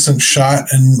a decent shot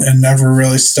and never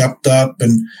really stepped up.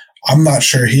 And I'm not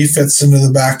sure he fits into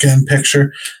the back end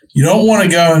picture. You don't want to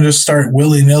go and just start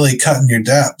willy-nilly cutting your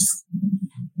depth.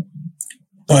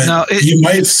 But you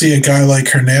might see a guy like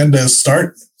Hernandez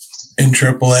start in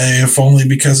AAA, if only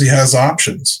because he has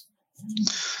options.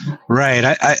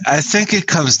 Right. I think it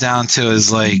comes down to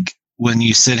is, like, when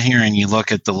you sit here and you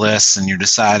look at the list and you're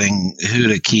deciding who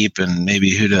to keep and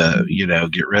maybe who to,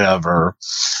 get rid of, or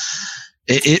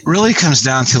it really comes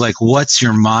down to, like, what's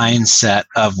your mindset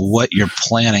of what you're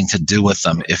planning to do with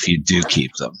them if you do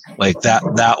keep them. Like,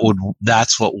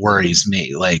 that's what worries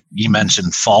me. Like you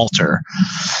mentioned Falter.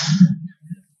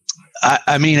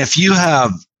 I mean, if you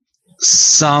have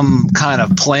some kind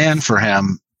of plan for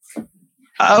him,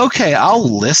 okay,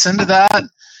 I'll listen to that.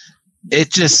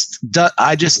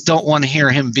 I just don't want to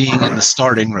hear him being in the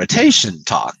starting rotation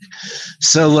talk.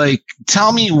 So, like,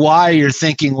 tell me why you're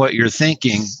thinking what you're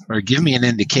thinking, or give me an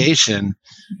indication,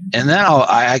 and then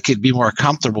I could be more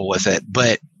comfortable with it.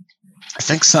 But I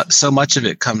think so much of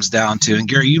it comes down to, and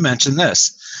Gary, you mentioned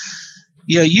this,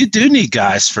 you do need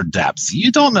guys for depth.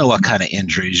 You don't know what kind of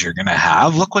injuries you're going to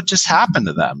have. Look what just happened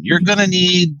to them. You're going to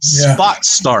need spot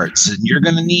starts, and you're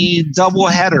going to need double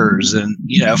headers, and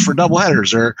for double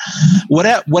headers, or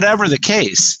whatever the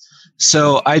case.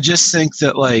 So I just think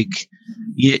that, like,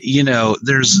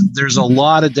 there's a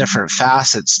lot of different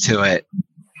facets to it.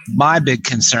 My big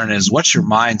concern is, what's your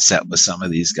mindset with some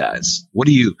of these guys? What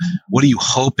are you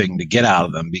hoping to get out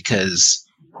of them? Because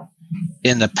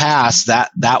in the past,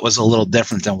 that was a little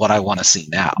different than what I want to see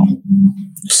now.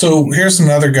 So here's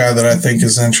another guy that I think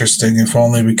is interesting, if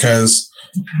only because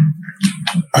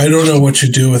I don't know what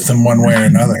you do with him one way or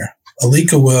another.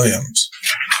 Alika Williams.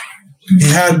 He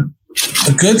had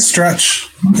a good stretch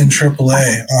in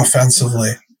AAA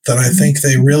offensively that I think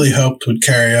they really hoped would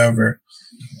carry over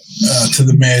to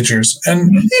the majors.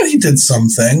 And he did some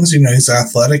things. He's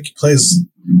athletic. He plays.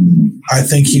 I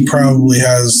think he probably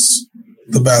has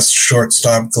the best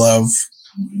shortstop glove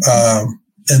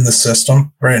in the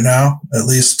system right now, at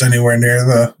least anywhere near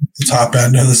the top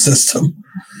end of the system.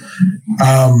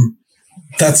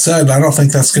 That said, I don't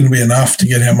think that's going to be enough to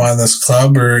get him on this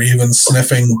club or even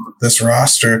sniffing this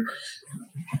roster.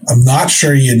 I'm not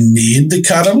sure you need to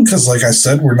cut him because, like I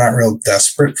said, we're not real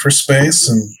desperate for space,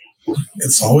 and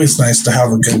it's always nice to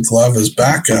have a good glove as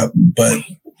backup, but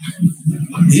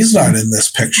he's not in this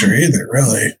picture either,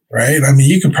 really, right? I mean,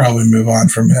 you could probably move on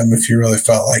from him if you really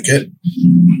felt like it.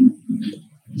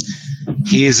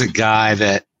 He is a guy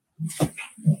that,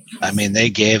 I mean, they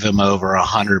gave him over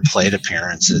 100 plate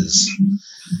appearances,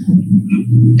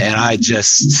 and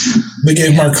they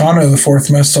gave Marcano the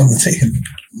 4th most on the team.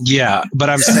 Yeah, but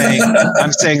I'm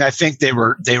saying I think they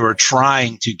were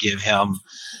trying to give him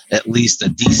at least a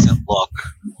decent look,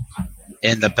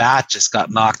 and the bat just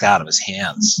got knocked out of his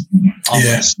hands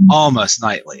almost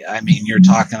nightly. I mean, you're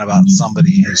talking about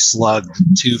somebody who slugged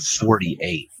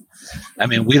 248. I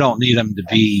mean, we don't need him to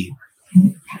be,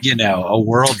 a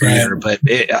world beater, but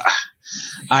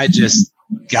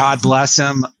God bless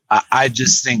him. I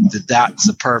just think that that's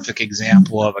a perfect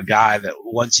example of a guy that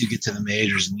once you get to the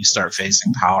majors and you start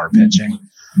facing power pitching,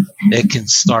 it can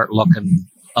start looking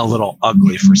a little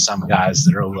ugly for some guys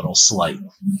that are a little slight.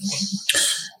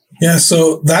 Yeah,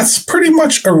 so that's pretty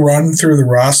much a run through the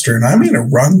roster, and I mean a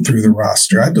run through the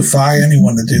roster. I defy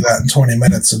anyone to do that in 20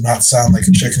 minutes and not sound like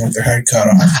a chicken with their head cut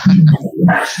off.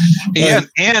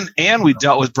 and we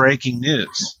dealt with breaking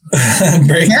news.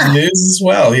 Breaking news as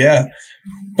well, yeah.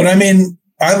 But I mean,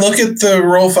 I look at the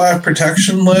Rule 5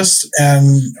 protection list,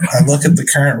 and I look at the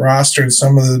current roster and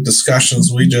some of the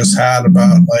discussions we just had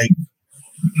about, like,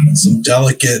 some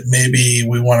delicate, maybe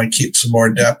we want to keep some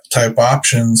more depth type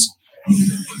options.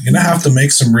 You're going to have to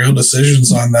make some real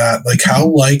decisions on that. Like, how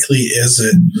likely is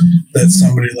it that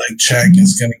somebody like Cheng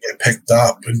is going to get picked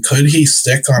up? And could he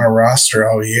stick on a roster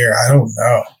all year? I don't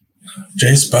know.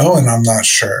 Jace Bowen, I'm not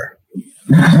sure.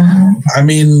 I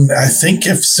mean, I think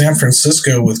if San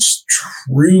Francisco was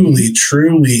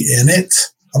truly in it,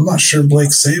 I'm not sure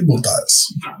Blake Sable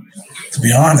does, to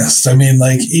be honest. I mean,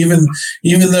 like, even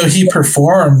though he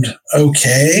performed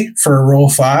okay for a Rule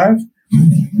 5,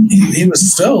 he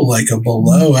was still like a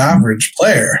below average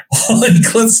player.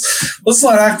 Like, let's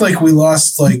not act like we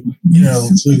lost, like, you know,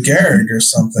 Lou Gehrig or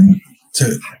something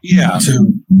to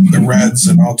the Reds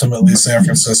and ultimately San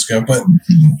Francisco. But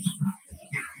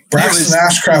Braxton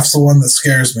Ashcraft's the one that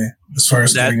scares me as far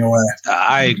as getting away.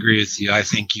 I agree with you. I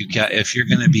think if you're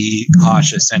going to be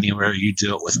cautious anywhere, you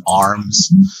do it with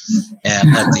arms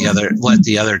and let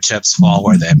the other chips fall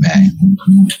where they may.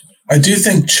 I do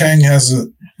think Cheng has a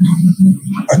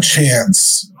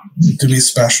chance to be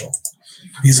special.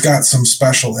 He's got some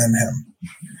special in him.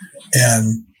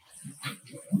 And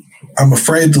I'm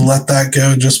afraid to let that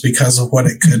go just because of what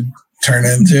it could turn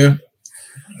into.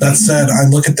 That said, I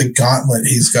look at the gauntlet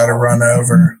he's got to run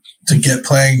over to get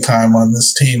playing time on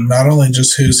this team. Not only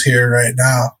just who's here right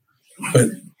now, but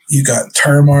you got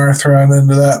Termar thrown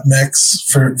into that mix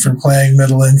for playing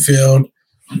middle infield.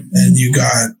 And you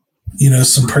got, you know,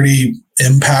 some pretty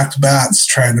impact bats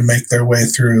trying to make their way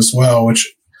through as well,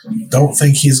 which don't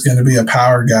think he's going to be a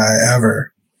power guy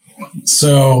ever.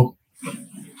 So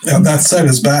that said,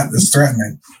 his bat is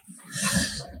threatening.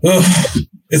 Ugh.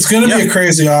 It's going to be a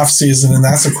crazy offseason, and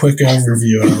that's a quick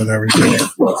overview of it, everything.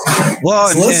 Well,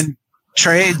 and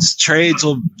trades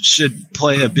should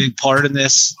play a big part in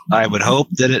this. I would hope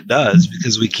that it does,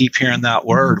 because we keep hearing that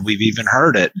word. We've even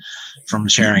heard it from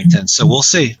Sherrington. So we'll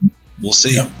see.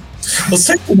 Yep. Let's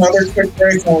take another quick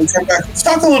break. When we come back, let's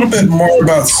talk a little bit more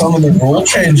about some of the rule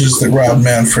changes that Rob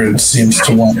Manfred seems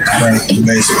to want to bring to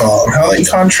baseball and how they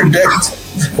contradict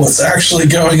what's actually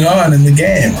going on in the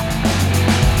game.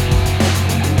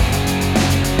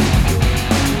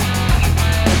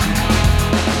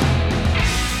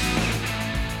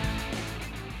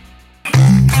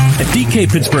 At DK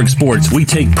Pittsburgh Sports, we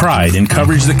take pride in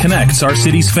coverage that connects our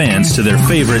city's fans to their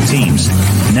favorite teams.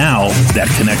 Now, that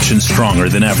connection's stronger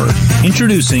than ever.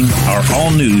 Introducing our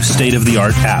all-new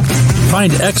state-of-the-art app.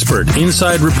 Find expert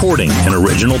inside reporting and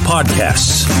original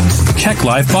podcasts. Check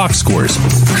live box scores.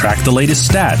 Track the latest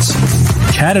stats.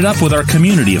 Chat it up with our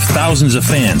community of thousands of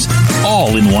fans,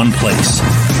 all in one place.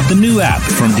 The new app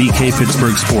from DK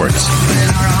Pittsburgh Sports.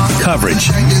 Coverage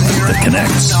that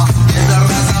connects.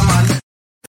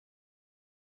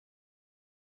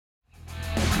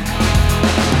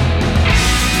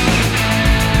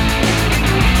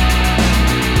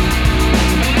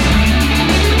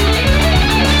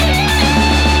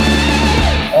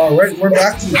 All right, we're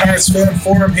back to the Pirates Fan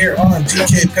Forum here on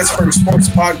DK Pittsburgh Sports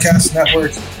Podcast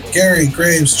Network. Gary,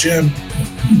 Graves, Jim,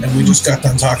 and we just got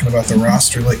done talking about the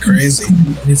roster like crazy.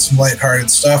 We need some lighthearted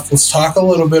stuff. Let's talk a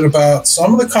little bit about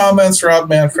some of the comments Rob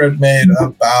Manfred made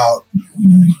about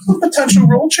the potential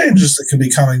rule changes that could be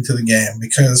coming to the game,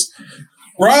 because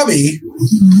Robbie,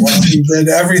 well, he did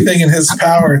everything in his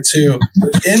power to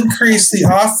increase the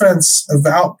offensive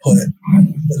output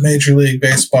that Major League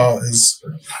Baseball is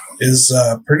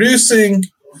producing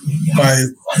by,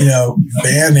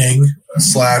 banning /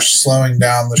 slowing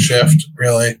down the shift,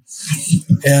 really,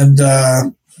 and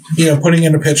putting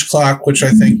in a pitch clock, which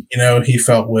I think he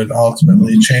felt would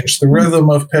ultimately change the rhythm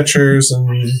of pitchers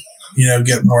and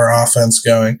get more offense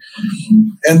going.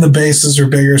 And the bases are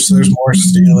bigger, so there's more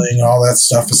stealing. All that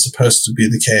stuff is supposed to be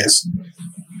the case.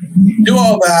 Do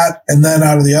all that, and then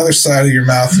out of the other side of your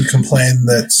mouth, you complain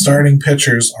that starting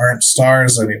pitchers aren't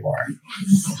stars anymore.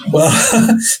 Well,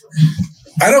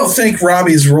 I don't think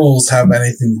Robbie's rules have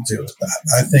anything to do with that.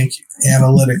 I think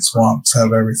analytics wonks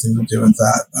have everything to do with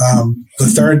that. The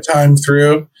third time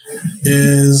through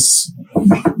is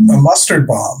a mustard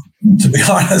bomb, to be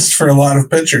honest, for a lot of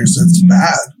pitchers. It's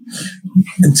bad.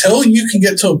 Until you can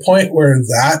get to a point where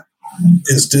that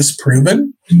is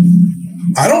disproven.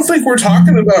 I don't think we're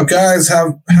talking about guys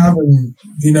having,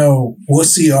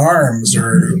 wussy arms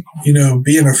or,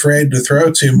 being afraid to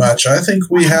throw too much. I think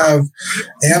we have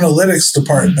analytics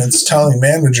departments telling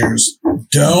managers,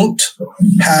 don't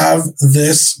have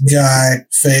this guy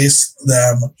face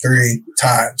them 3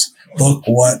 times. Look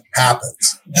what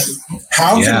happens.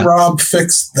 How can Rob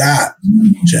fix that,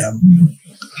 Jim?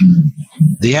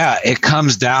 Yeah, it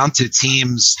comes down to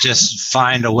teams just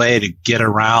find a way to get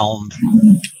around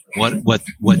what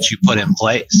you put in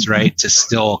place, right, to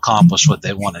still accomplish what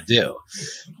they want to do.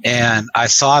 And I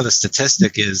saw the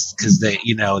statistic is because they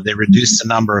reduced the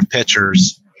number of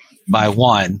pitchers by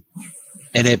 1,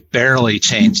 and it barely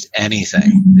changed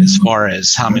anything as far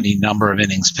as how many number of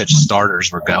innings pitched starters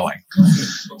were going.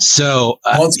 So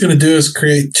all it's going to do is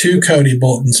create 2 Cody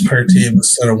Boltons per team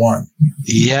instead of 1.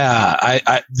 Yeah,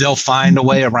 they'll find a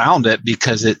way around it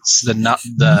because it's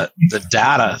the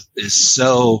data is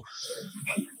so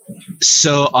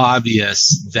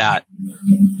obvious that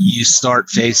you start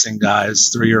facing guys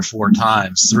 3 or 4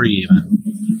 times, 3 even.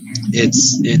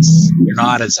 You're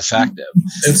not as effective.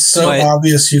 It's so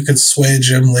obvious you could sway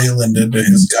Jim Leland into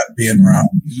his gut being wrong.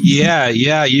 Yeah,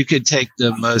 you could take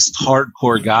the most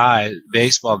hardcore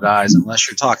baseball guys, unless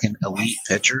you're talking elite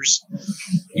pitchers.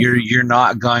 You're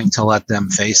not going to let them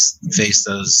face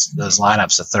those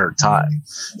lineups a 3rd time.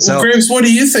 So, well, Graves, what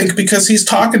do you think? Because he's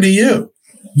talking to you.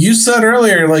 You said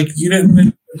earlier, you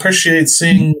didn't appreciate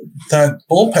seeing that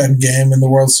bullpen game in the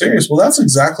World Series. Well, that's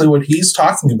exactly what he's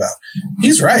talking about.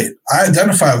 He's right. I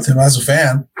identify with him as a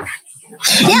fan.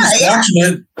 Watching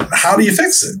it. How do you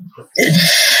fix it?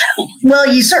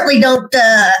 Well, you certainly don't.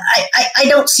 I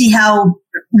don't see how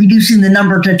reducing the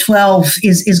number to 12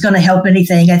 is going to help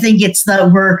anything. I think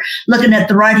we're looking at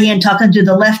the right hand, talking to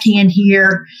the left hand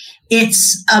here.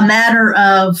 It's a matter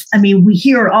of, we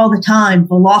hear all the time,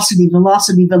 velocity,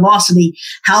 velocity, velocity.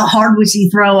 How hard was he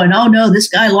throwing? Oh no, this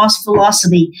guy lost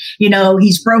velocity.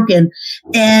 He's broken.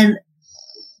 And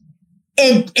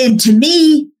to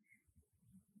me,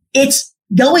 it's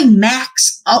going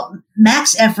max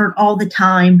effort all the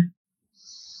time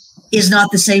is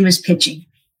not the same as pitching.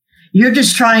 You're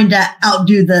just trying to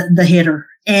outdo the hitter.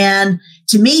 And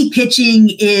to me, pitching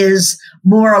is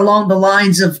more along the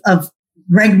lines of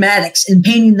Greg Maddux and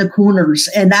painting the corners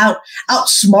and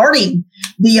outsmarting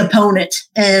the opponent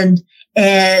and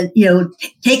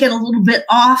taking a little bit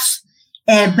off,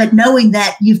 but knowing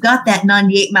that you've got that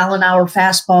 98-mile-an-hour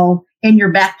fastball in your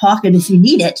back pocket if you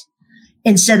need it,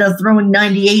 instead of throwing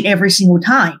 98 every single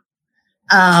time.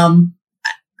 And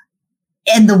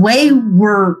the way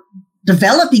we're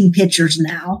developing pitchers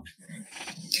now,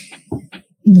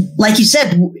 like you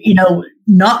said,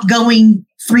 not going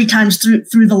 3 times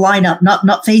through the lineup,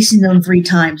 not facing them 3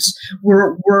 times.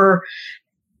 We're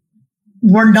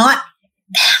not.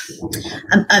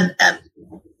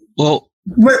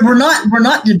 We're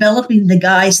not developing the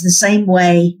guys the same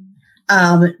way.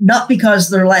 Not because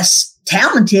they're less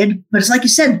talented, but it's like you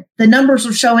said, the numbers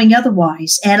are showing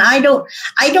otherwise. And I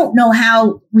don't know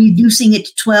how reducing it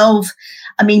to 12,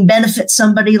 benefits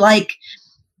somebody like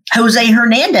Jose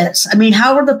Hernandez.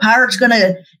 How are the Pirates going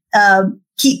to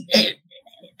keep?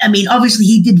 Obviously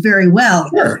he did very well,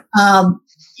 sure.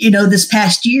 This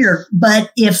past year.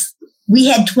 But if we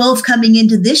had 12 coming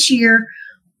into this year,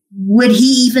 would he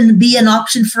even be an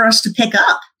option for us to pick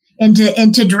up and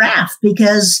to draft?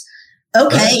 Because,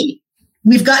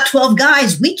 we've got 12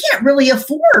 guys. We can't really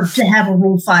afford to have a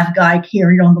Rule 5 guy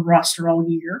carried on the roster all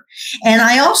year. And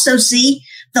I also see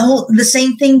the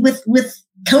same thing with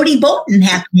Cody Bolton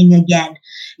happening again.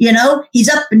 He's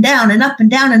up and down and up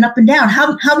and down and up and down.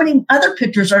 How many other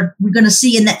pitchers are we going to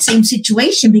see in that same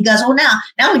situation? Because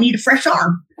now we need a fresh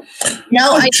arm.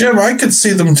 Jim, I could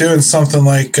see them doing something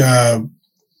like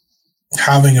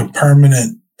having a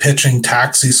permanent pitching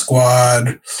taxi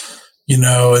squad,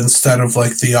 instead of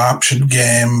the option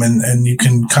game, and you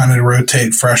can kind of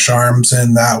rotate fresh arms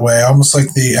in that way, almost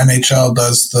like the NHL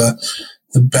does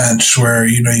the bench, where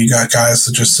you got guys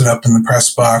that just sit up in the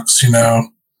press box, and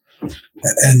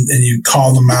you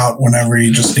call them out whenever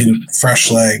you just need fresh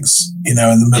legs, in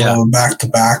the middle of a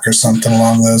back-to-back or something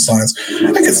along those lines.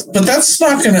 But that's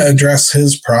not going to address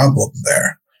his problem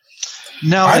there.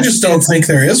 No, I just don't think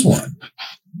there is one.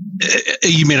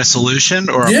 You mean a solution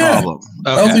or a problem?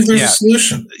 Okay. I don't think there's a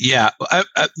solution. Yeah.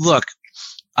 Look,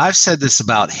 I've said this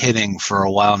about hitting for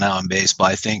a while now in baseball.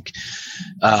 I think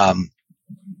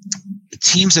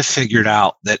teams have figured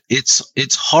out that it's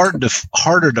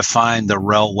harder to find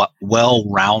the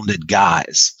well-rounded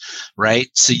guys, right?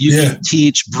 So you can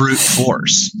teach brute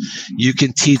force. You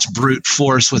can teach brute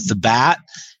force with the bat,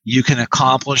 you can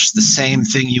accomplish the same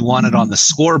thing you wanted on the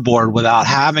scoreboard without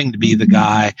having to be the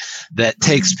guy that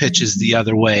takes pitches the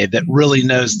other way, that really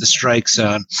knows the strike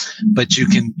zone, but you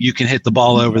can hit the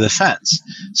ball over the fence.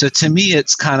 So to me,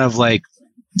 it's kind of like,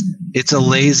 it's a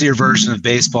lazier version of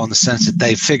baseball in the sense that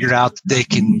they figured out that they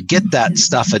can get that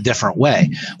stuff a different way.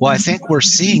 Well, I think we're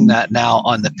seeing that now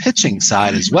on the pitching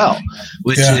side as well,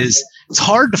 which is, it's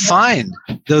hard to find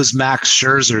those Max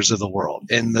Scherzers of the world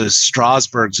and those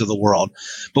Strasburgs of the world.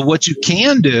 But what you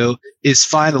can do is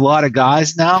find a lot of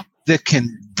guys now that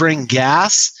can bring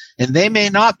gas, and they may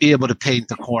not be able to paint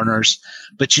the corners,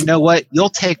 but you know what? You'll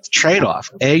take the trade-off.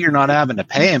 A, you're not having to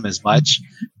pay them as much.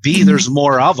 B, there's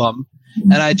more of them.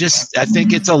 And I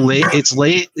think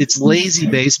it's lazy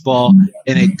baseball,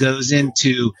 and it goes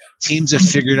into teams have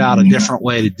figured out a different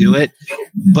way to do it,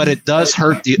 but it does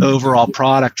hurt the overall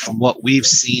product from what we've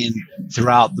seen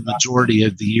throughout the majority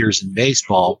of the years in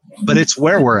baseball. But it's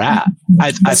where we're at,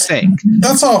 I think.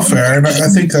 That's all fair, and I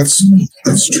think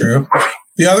that's true.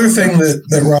 The other thing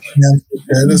that Rob Manfred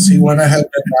did is he went ahead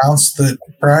and announced that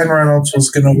Brian Reynolds was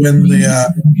going to win the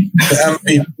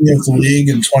MVP of the league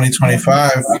in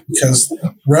 2025 because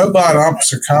robot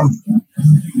umps are coming.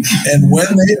 And when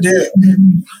they do,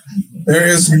 there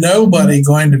is nobody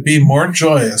going to be more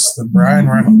joyous than Brian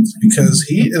Reynolds because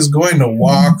he is going to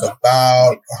walk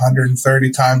about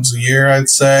 130 times a year, I'd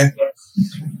say,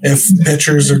 if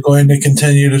pitchers are going to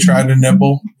continue to try to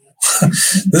nibble.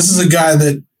 This is a guy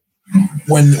that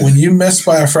when you miss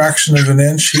by a fraction of an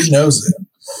inch, he knows it.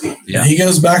 Yeah. He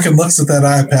goes back and looks at that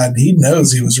iPad, and he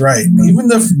knows he was right. Even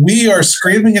if we are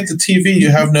screaming at the TV,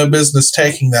 you have no business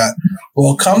taking that.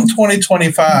 Well, come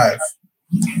 2025,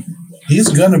 he's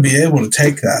going to be able to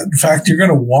take that. In fact, you're going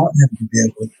to want him to be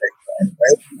able to take that,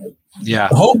 right? Yeah.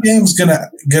 The whole game's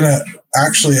gonna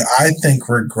actually, I think,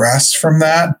 regress from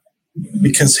that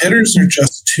because hitters are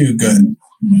just too good.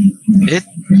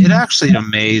 It actually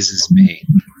amazes me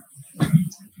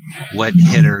what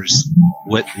hitters,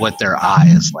 what their eye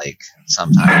is like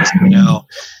sometimes, you know.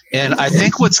 And I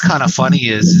think what's kind of funny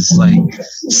is like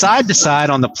side to side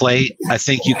on the plate, I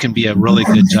think you can be a really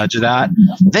good judge of that.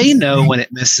 They know when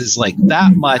it misses like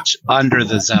that much under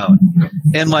the zone.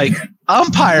 And like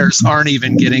umpires aren't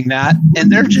even getting that,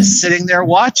 and they're just sitting there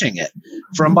watching it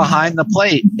from behind the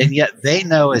plate. And yet they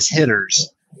know as hitters,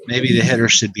 maybe the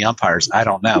hitters should be umpires. I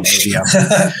don't know. Maybe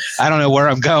I don't know where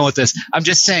I'm going with this. I'm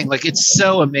just saying, like, it's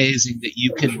so amazing that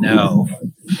you can know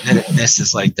that it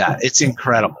misses like that. It's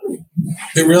incredible.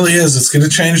 It really is. It's going to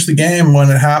change the game when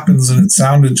it happens, and it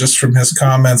sounded just from his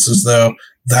comments as though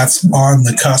that's on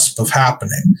the cusp of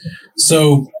happening.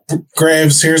 So,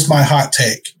 Graves, here's my hot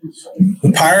take.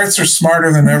 The Pirates are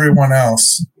smarter than everyone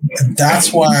else, and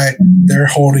that's why they're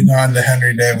holding on to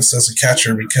Henry Davis as a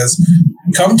catcher, because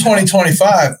come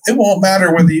 2025, it won't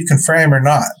matter whether you can frame or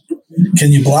not.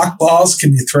 Can you block balls?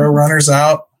 Can you throw runners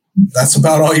out? That's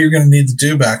about all you're going to need to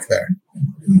do back there.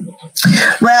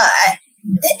 Well,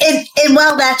 and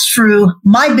while that's true,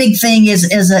 my big thing is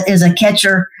a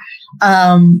catcher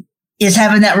is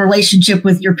having that relationship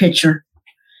with your pitcher.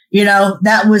 You know,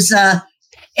 that was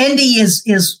Andy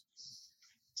is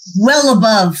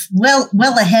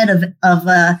well ahead of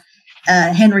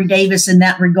Henry Davis in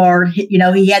that regard. You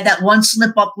know, he had that one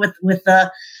slip up with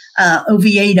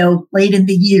Oviedo late in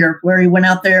the year where he went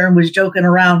out there and was joking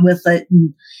around with it,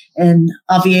 and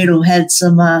Oviedo had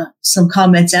some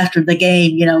comments after the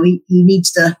game. You know, he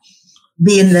needs to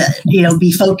be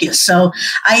be focused. So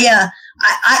I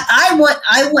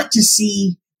want to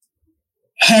see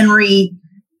Henry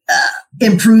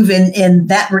improve in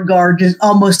that regard just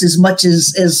almost as much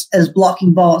as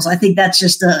blocking balls. I think that's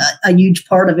just a huge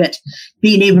part of it,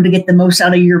 being able to get the most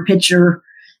out of your pitcher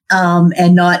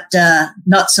and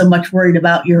not so much worried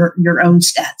about your own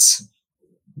stats.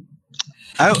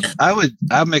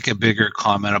 I'll make a bigger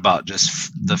comment about just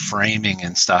the framing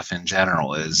and stuff in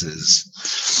general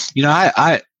is, you know,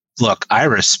 I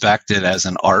respect it as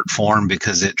an art form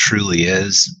because it truly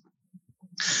is.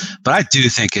 But I do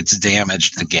think it's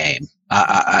damaged the game.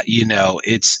 You know,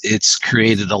 it's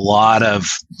created a lot of,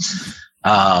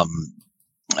 I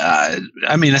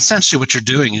mean, essentially what you're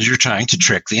doing is you're trying to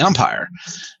trick the umpire.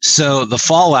 So the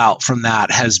fallout from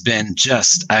that has been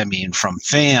just, I mean, from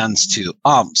fans to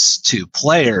umps to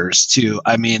players to,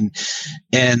 I mean,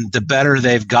 and the better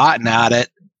they've gotten at it,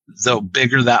 the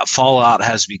bigger that fallout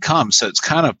has become. So it's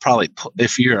kind of probably,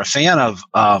 if you're a fan of,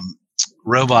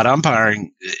 robot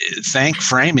umpiring, thank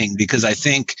framing, because I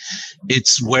think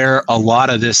it's where a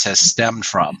lot of this has stemmed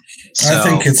from. So, I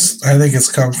think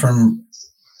it's come from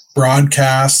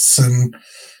broadcasts and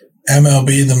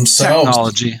MLB themselves.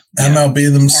 Technology.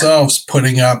 MLB themselves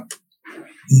putting up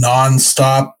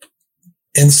nonstop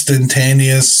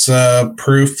instantaneous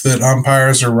proof that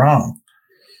umpires are wrong.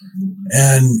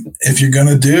 And if you're going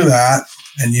to do that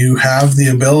and you have the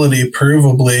ability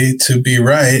provably to be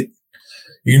right,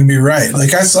 you're going to be right.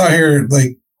 Like I saw here,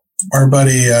 like our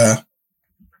buddy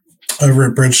over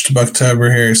at Bridge to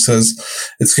Bucktober here says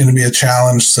it's going to be a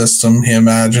challenge system, he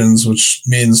imagines, which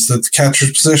means that the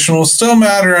catcher's position will still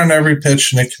matter on every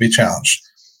pitch and it can be challenged.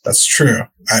 That's true.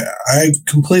 I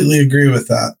completely agree with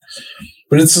that.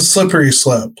 But it's a slippery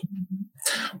slope.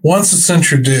 Once it's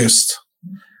introduced,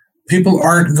 people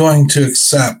aren't going to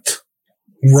accept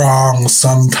wrong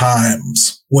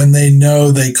sometimes when they know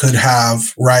they could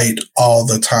have right all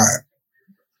the time.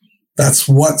 That's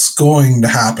what's going to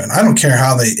happen. I don't care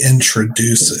how they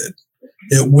introduce it.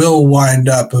 It will wind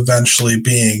up eventually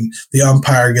being the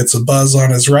umpire gets a buzz on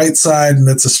his right side and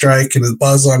it's a strike, and a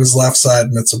buzz on his left side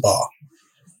and it's a ball.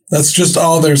 That's just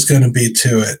all there's going to be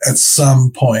to it at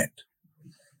some point.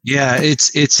 Yeah,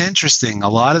 it's interesting. A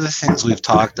lot of the things we've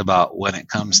talked about when it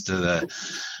comes to the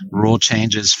rule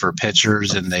changes for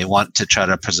pitchers, and they want to try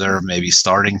to preserve maybe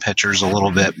starting pitchers a little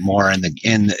bit more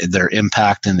in their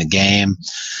impact in the game.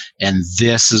 And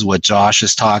this is what Josh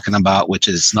is talking about, which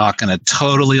is not going to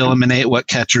totally eliminate what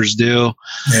catchers do.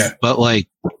 Yeah. But like,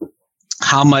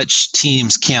 how much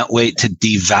teams can't wait to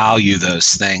devalue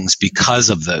those things because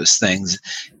of those things.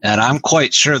 And I'm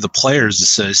quite sure the Players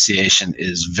Association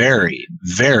is very,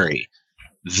 very,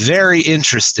 very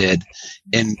interested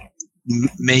in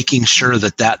making sure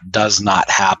that that does not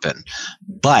happen.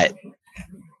 But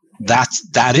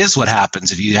that is what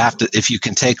happens if you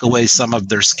can take away some of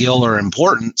their skill or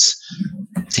importance.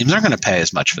 Teams aren't going to pay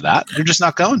as much for that. They're just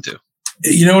not going to.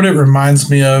 You know what it reminds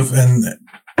me of? And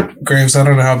Graves, I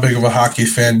don't know how big of a hockey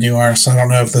fan you are, so I don't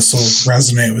know if this will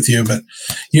resonate with you, but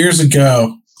years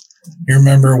ago, you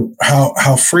remember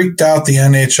how freaked out the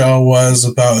NHL was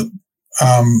about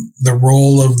the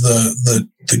role of the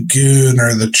goon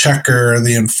or the checker or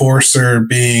the enforcer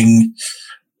being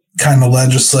kind of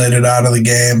legislated out of the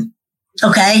game.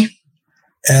 Okay.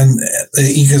 And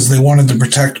because they wanted to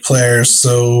protect players,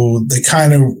 so they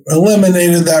kind of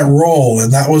eliminated that role,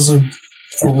 and that was a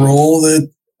role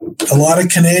that a lot of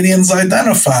Canadians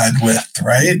identified with,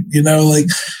 right? You know, like,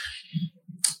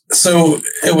 so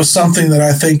it was something that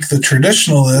I think the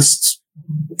traditionalists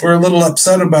were a little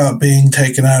upset about being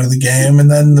taken out of the game. And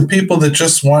then the people that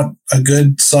just want a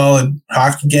good, solid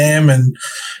hockey game and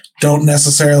don't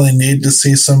necessarily need to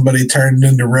see somebody turned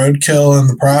into roadkill in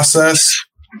the process,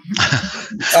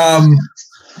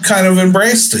 kind of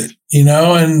embraced it, you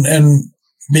know, and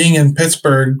being in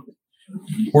Pittsburgh,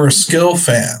 we're a skill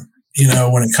fan. You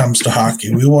know, when it comes to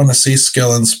hockey, we want to see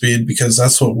skill and speed because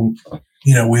that's what,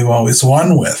 we've always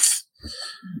won with.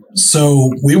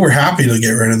 So we were happy to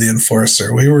get rid of the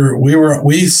enforcer.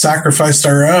 We sacrificed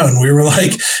our own. We were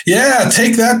like, yeah,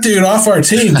 take that dude off our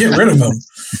team, get rid of him.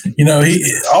 You know,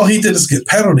 all he did is get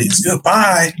penalties.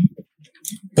 Goodbye.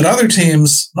 But other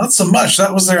teams, not so much.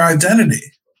 That was their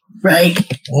identity. Right.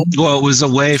 Well, it was a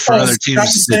way for other teams. Got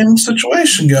the same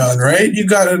situation going, right? You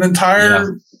got an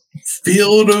entire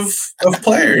field of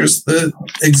players that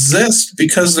exist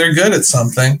because they're good at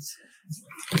something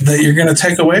that you're going to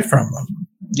take away from them.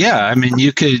 Yeah, I mean,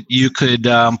 you could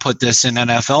put this in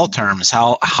NFL terms.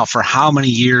 How for how many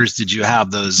years did you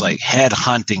have those like head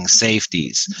hunting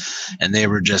safeties, and they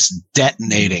were just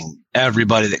detonating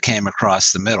everybody that came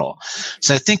across the middle?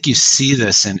 So I think you see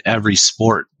this in every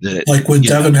sport. Like, would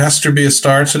Devin Hester be a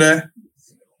star today?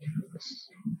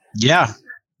 Yeah.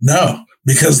 No.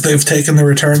 Because they've taken the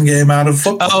return game out of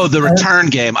football. Oh, the return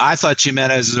game. I thought you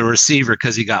meant as a receiver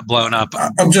because he got blown up.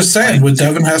 I'm just saying, would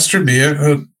Devin Hester be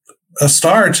a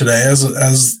star today as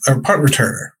a punt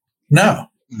returner? No.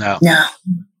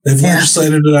 They've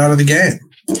legislated it out of the game.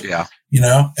 Yeah. You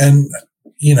know, and,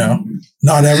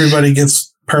 not everybody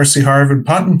gets Percy Harvin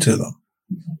punting to them.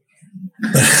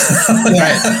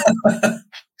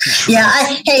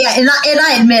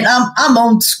 I admit I'm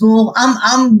old school.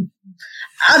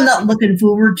 I'm not looking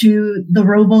forward to the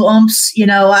robo umps. You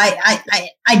know, I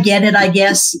get it, I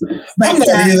guess. But, I'm not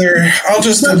either. I'll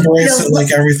just embrace it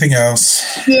like everything else.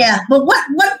 Yeah, but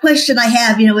what question I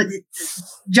have,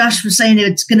 Josh was saying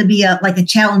it's going to be a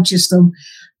challenge system.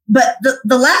 But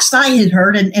the last I had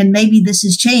heard, and maybe this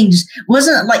has changed,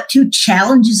 wasn't it like 2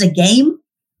 challenges a game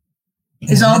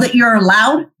is all that you're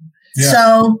allowed? Yeah.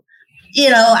 So,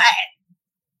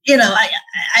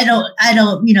 I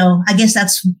don't, I guess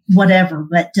that's whatever,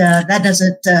 but that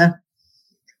doesn't.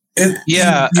 You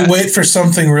wait for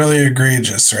something really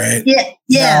egregious, right? Yeah.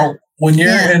 Now, when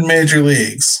you're in major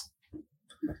leagues,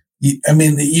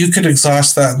 you could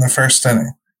exhaust that in the first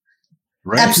inning.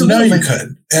 Right. Absolutely. You know you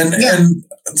could. And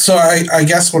so I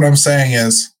guess what I'm saying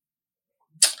is,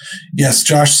 yes,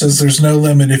 Josh says there's no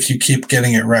limit if you keep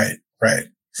getting it right. Right.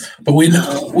 But we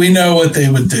know what they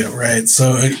would do, right?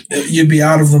 So you'd be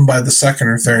out of them by the second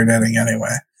or third inning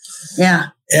anyway. Yeah.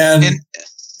 And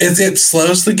it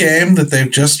slows the game that they've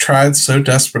just tried so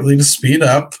desperately to speed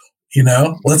up. You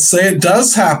know, let's say it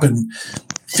does happen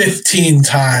 15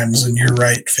 times and you're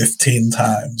right 15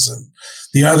 times, and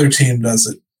the other team does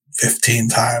it 15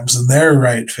 times and they're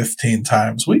right 15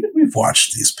 times. We've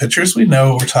watched these pitchers. We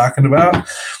know what we're talking about.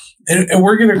 And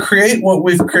we're going to create what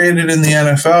we've created in the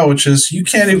NFL, which is you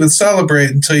can't even celebrate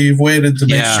until you've waited to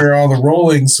make sure all the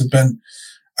rollings have been.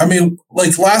 I mean,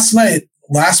 like last night,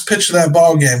 last pitch of that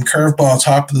ball game, curveball,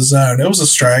 top of the zone. It was a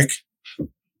strike,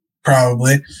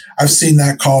 probably. I've seen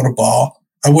that called a ball.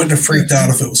 I wouldn't have freaked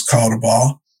out if it was called a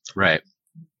ball. Right.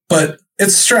 But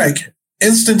it's a strike.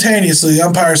 Instantaneously, the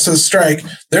umpire says strike.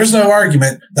 There's no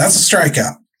argument. That's a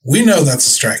strikeout. We know that's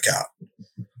a strikeout.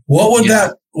 What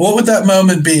would that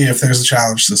moment be if there's a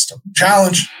challenge system?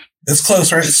 Challenge. It's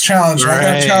close, right? It's a challenge. Right. I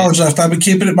got a challenge left. I've been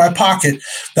keeping it in my pocket.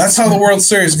 That's how the World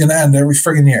Series is going to end every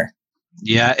friggin' year.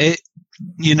 Yeah.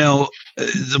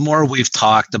 The more we've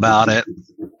talked about it,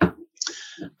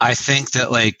 I think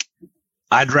that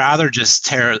I'd rather just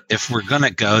if we're going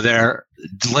to go there,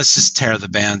 let's just tear the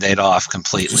Band-Aid off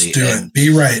completely. Just do it. Be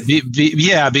right.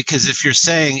 Because if you're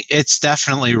saying it's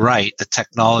definitely right, the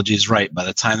technology is right by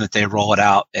the time that they roll it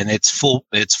out and it's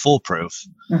foolproof.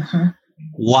 Mm-hmm.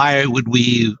 Why would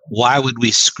we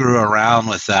screw around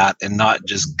with that and not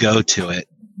just go to it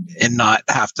and not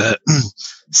have to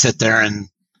sit there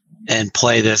and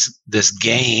play this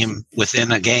game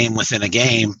within a game within a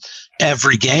game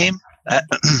every game?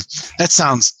 That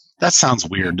sounds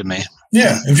weird to me.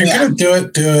 Yeah, if you're going to do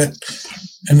it.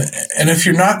 And if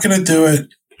you're not going to do it,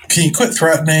 can you quit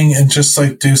threatening and just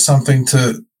do something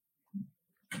to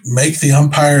make the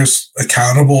umpires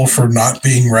accountable for not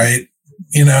being right?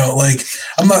 You know,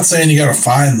 I'm not saying you got to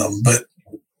fine them, but,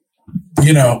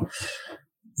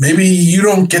 maybe you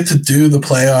don't get to do the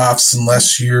playoffs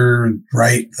unless you're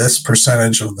right this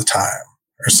percentage of the time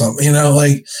or something,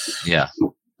 yeah.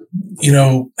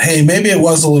 Hey, maybe it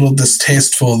was a little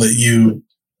distasteful that you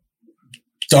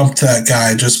dumped that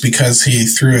guy just because he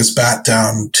threw his bat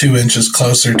down 2 inches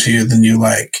closer to you than you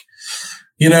like.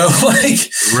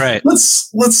 Right.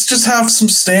 Let's just have some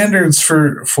standards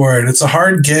for it. It's a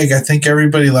hard gig. I think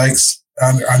everybody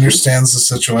understands the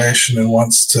situation and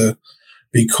wants to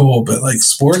be cool, but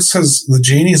sports has the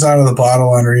genie's out of the bottle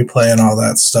on replay and all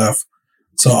that stuff.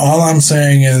 So all I'm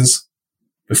saying is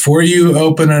before you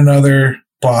open another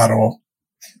bottle,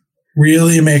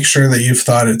 really make sure that you've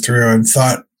thought it through and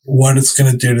thought what it's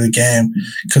going to do to the game,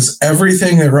 because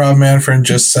everything that Rob Manfred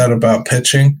just said about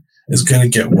pitching is going to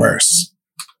get worse.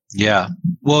 Yeah.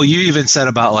 Well, you even said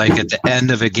about at the end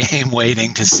of a game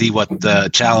waiting to see what the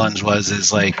challenge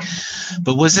was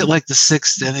but was it the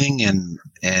sixth inning and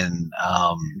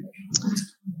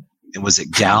was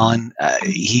it Gallen?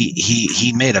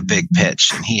 He made a big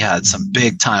pitch and he had some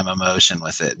big time emotion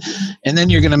with it. And then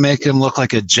you're going to make him look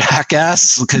like a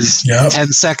jackass because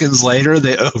 10 seconds later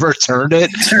they overturned it.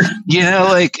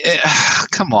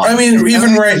 Come on. I mean,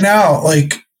 even right now,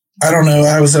 I don't know.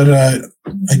 I was at a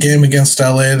game against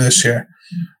LA this year.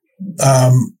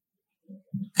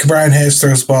 Brian Hayes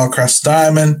throws the ball across the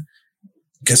diamond,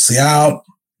 gets the out,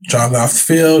 jog off the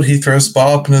field. He throws the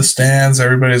ball up in the stands.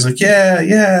 Everybody's like,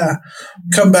 yeah.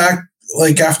 Come back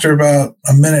after about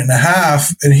a minute and a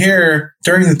half. And here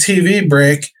during the TV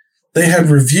break, they had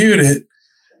reviewed it.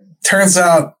 Turns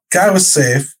out guy was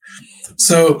safe.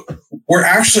 So we're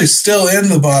actually still in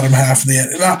the bottom half of the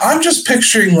end. And I'm just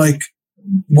picturing what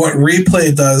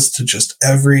replay does to just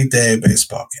everyday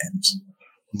baseball games.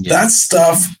 Yeah. That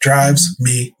stuff drives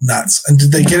me nuts. And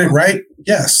did they get it right?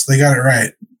 Yes, they got it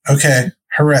right. Okay.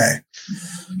 Hooray.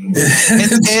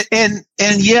 and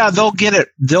yeah, they'll get it.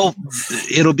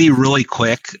 It'll be really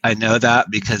quick. I know that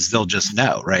because they'll just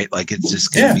know, right? It's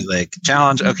just going to be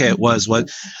challenge. Okay. It was what,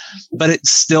 but it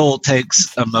still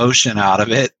takes emotion out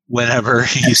of it whenever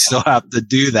you still have to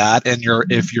do that. And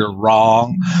if you're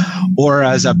wrong or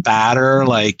as a batter,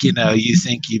 you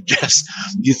think you've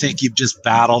just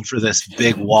battled for this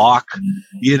big walk, and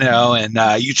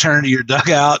you turn to your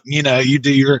dugout, you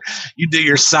do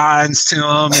your signs to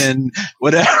them and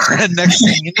whatever. And next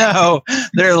thing you know,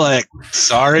 they're like,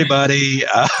 sorry, buddy,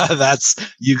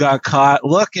 you got caught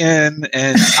looking.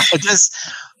 And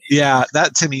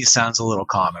that to me sounds a little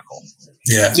comical.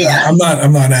 Yeah. I'm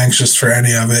not anxious for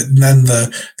any of it. And then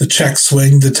the check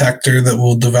swing detector that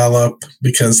will develop,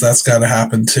 because that's got to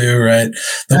happen too, right?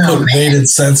 They'll put weighted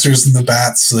sensors in the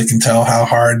bats so they can tell how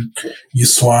hard you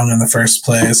swung in the first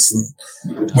place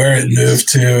and where it moved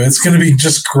to. It's going to be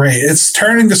just great. It's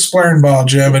turning to splurn ball,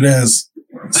 Jim. It is.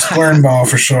 Splurn ball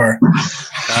for sure.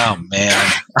 Oh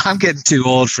man, I'm getting too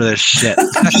old for this shit.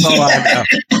 That's all I know.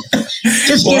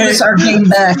 Just give us our game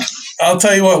back. I'll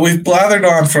tell you what, we've blathered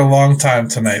on for a long time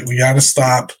tonight. We got to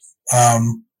stop.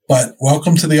 But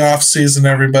welcome to the off season,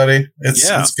 everybody. It's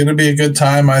going to be a good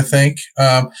time, I think.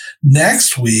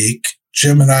 Next week,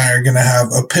 Jim and I are going to have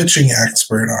a pitching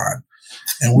expert on,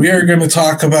 and we are going to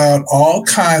talk about all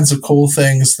kinds of cool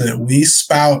things that we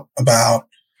spout about.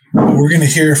 We're going to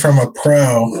hear from a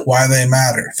pro why they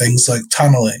matter. Things like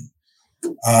tunneling,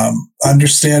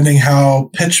 understanding how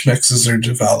pitch mixes are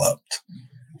developed.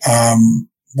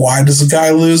 Why does a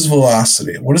guy lose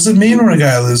velocity? What does it mean when a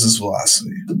guy loses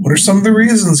velocity? What are some of the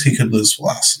reasons he could lose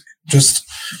velocity? Just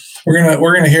we're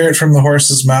gonna hear it from the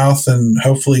horse's mouth and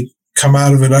hopefully come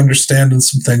out of it understanding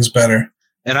some things better.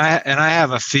 And I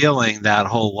have a feeling that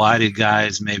whole why do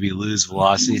guys maybe lose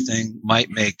velocity thing might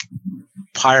make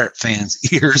Pirate fans'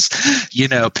 ears,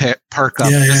 perk up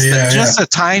just a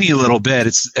tiny little bit.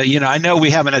 It's I know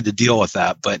we haven't had to deal with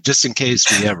that, but just in case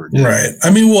we ever do. Right. I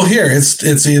mean, we'll hear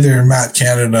it's either Matt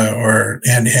Canada or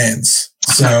Andy Haynes.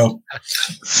 So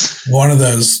one of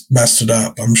those messed it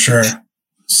up, I'm sure.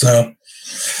 So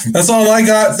that's all I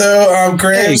got, though.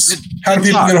 Graves, how do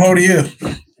people get a hold of you?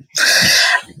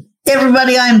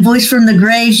 Everybody, I'm Voice from the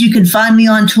Graves. You can find me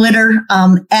on Twitter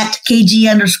at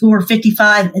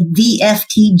KG_55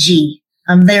 VFTG.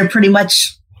 I'm there pretty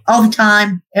much all the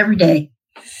time, every day.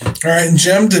 All right. And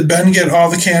Jim, did Ben get all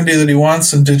the candy that he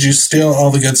wants, and did you steal all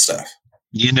the good stuff?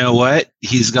 You know what?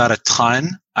 He's got a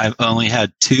ton. I've only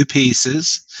had 2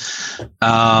 pieces.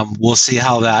 We'll see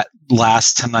how that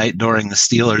lasts tonight during the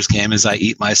Steelers game as I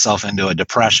eat myself into a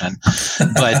depression.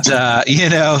 But,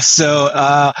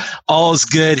 so all's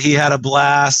good. He had a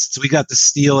blast. We got the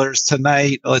Steelers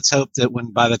tonight. Let's hope that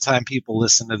by the time people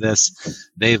listen to this,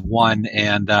 they've won.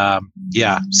 And,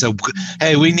 so,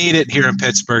 hey, we need it here in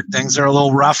Pittsburgh. Things are a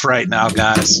little rough right now,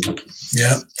 guys.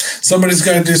 Yeah. Somebody's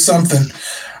got to do something.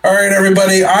 All right,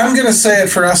 everybody, I'm going to say it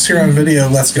for us here on video,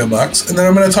 Let's Go Bucks, and then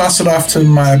I'm going to toss it off to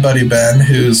my buddy Ben,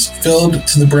 who's filled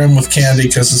to the brim with candy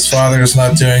because his father is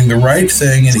not doing the right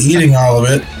thing and eating all of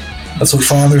it. That's what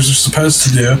fathers are supposed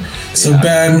to do. So,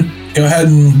 Ben, go ahead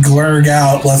and glurg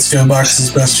out Let's Go Bucks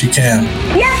as best you can.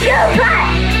 Let's go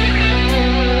Bucks!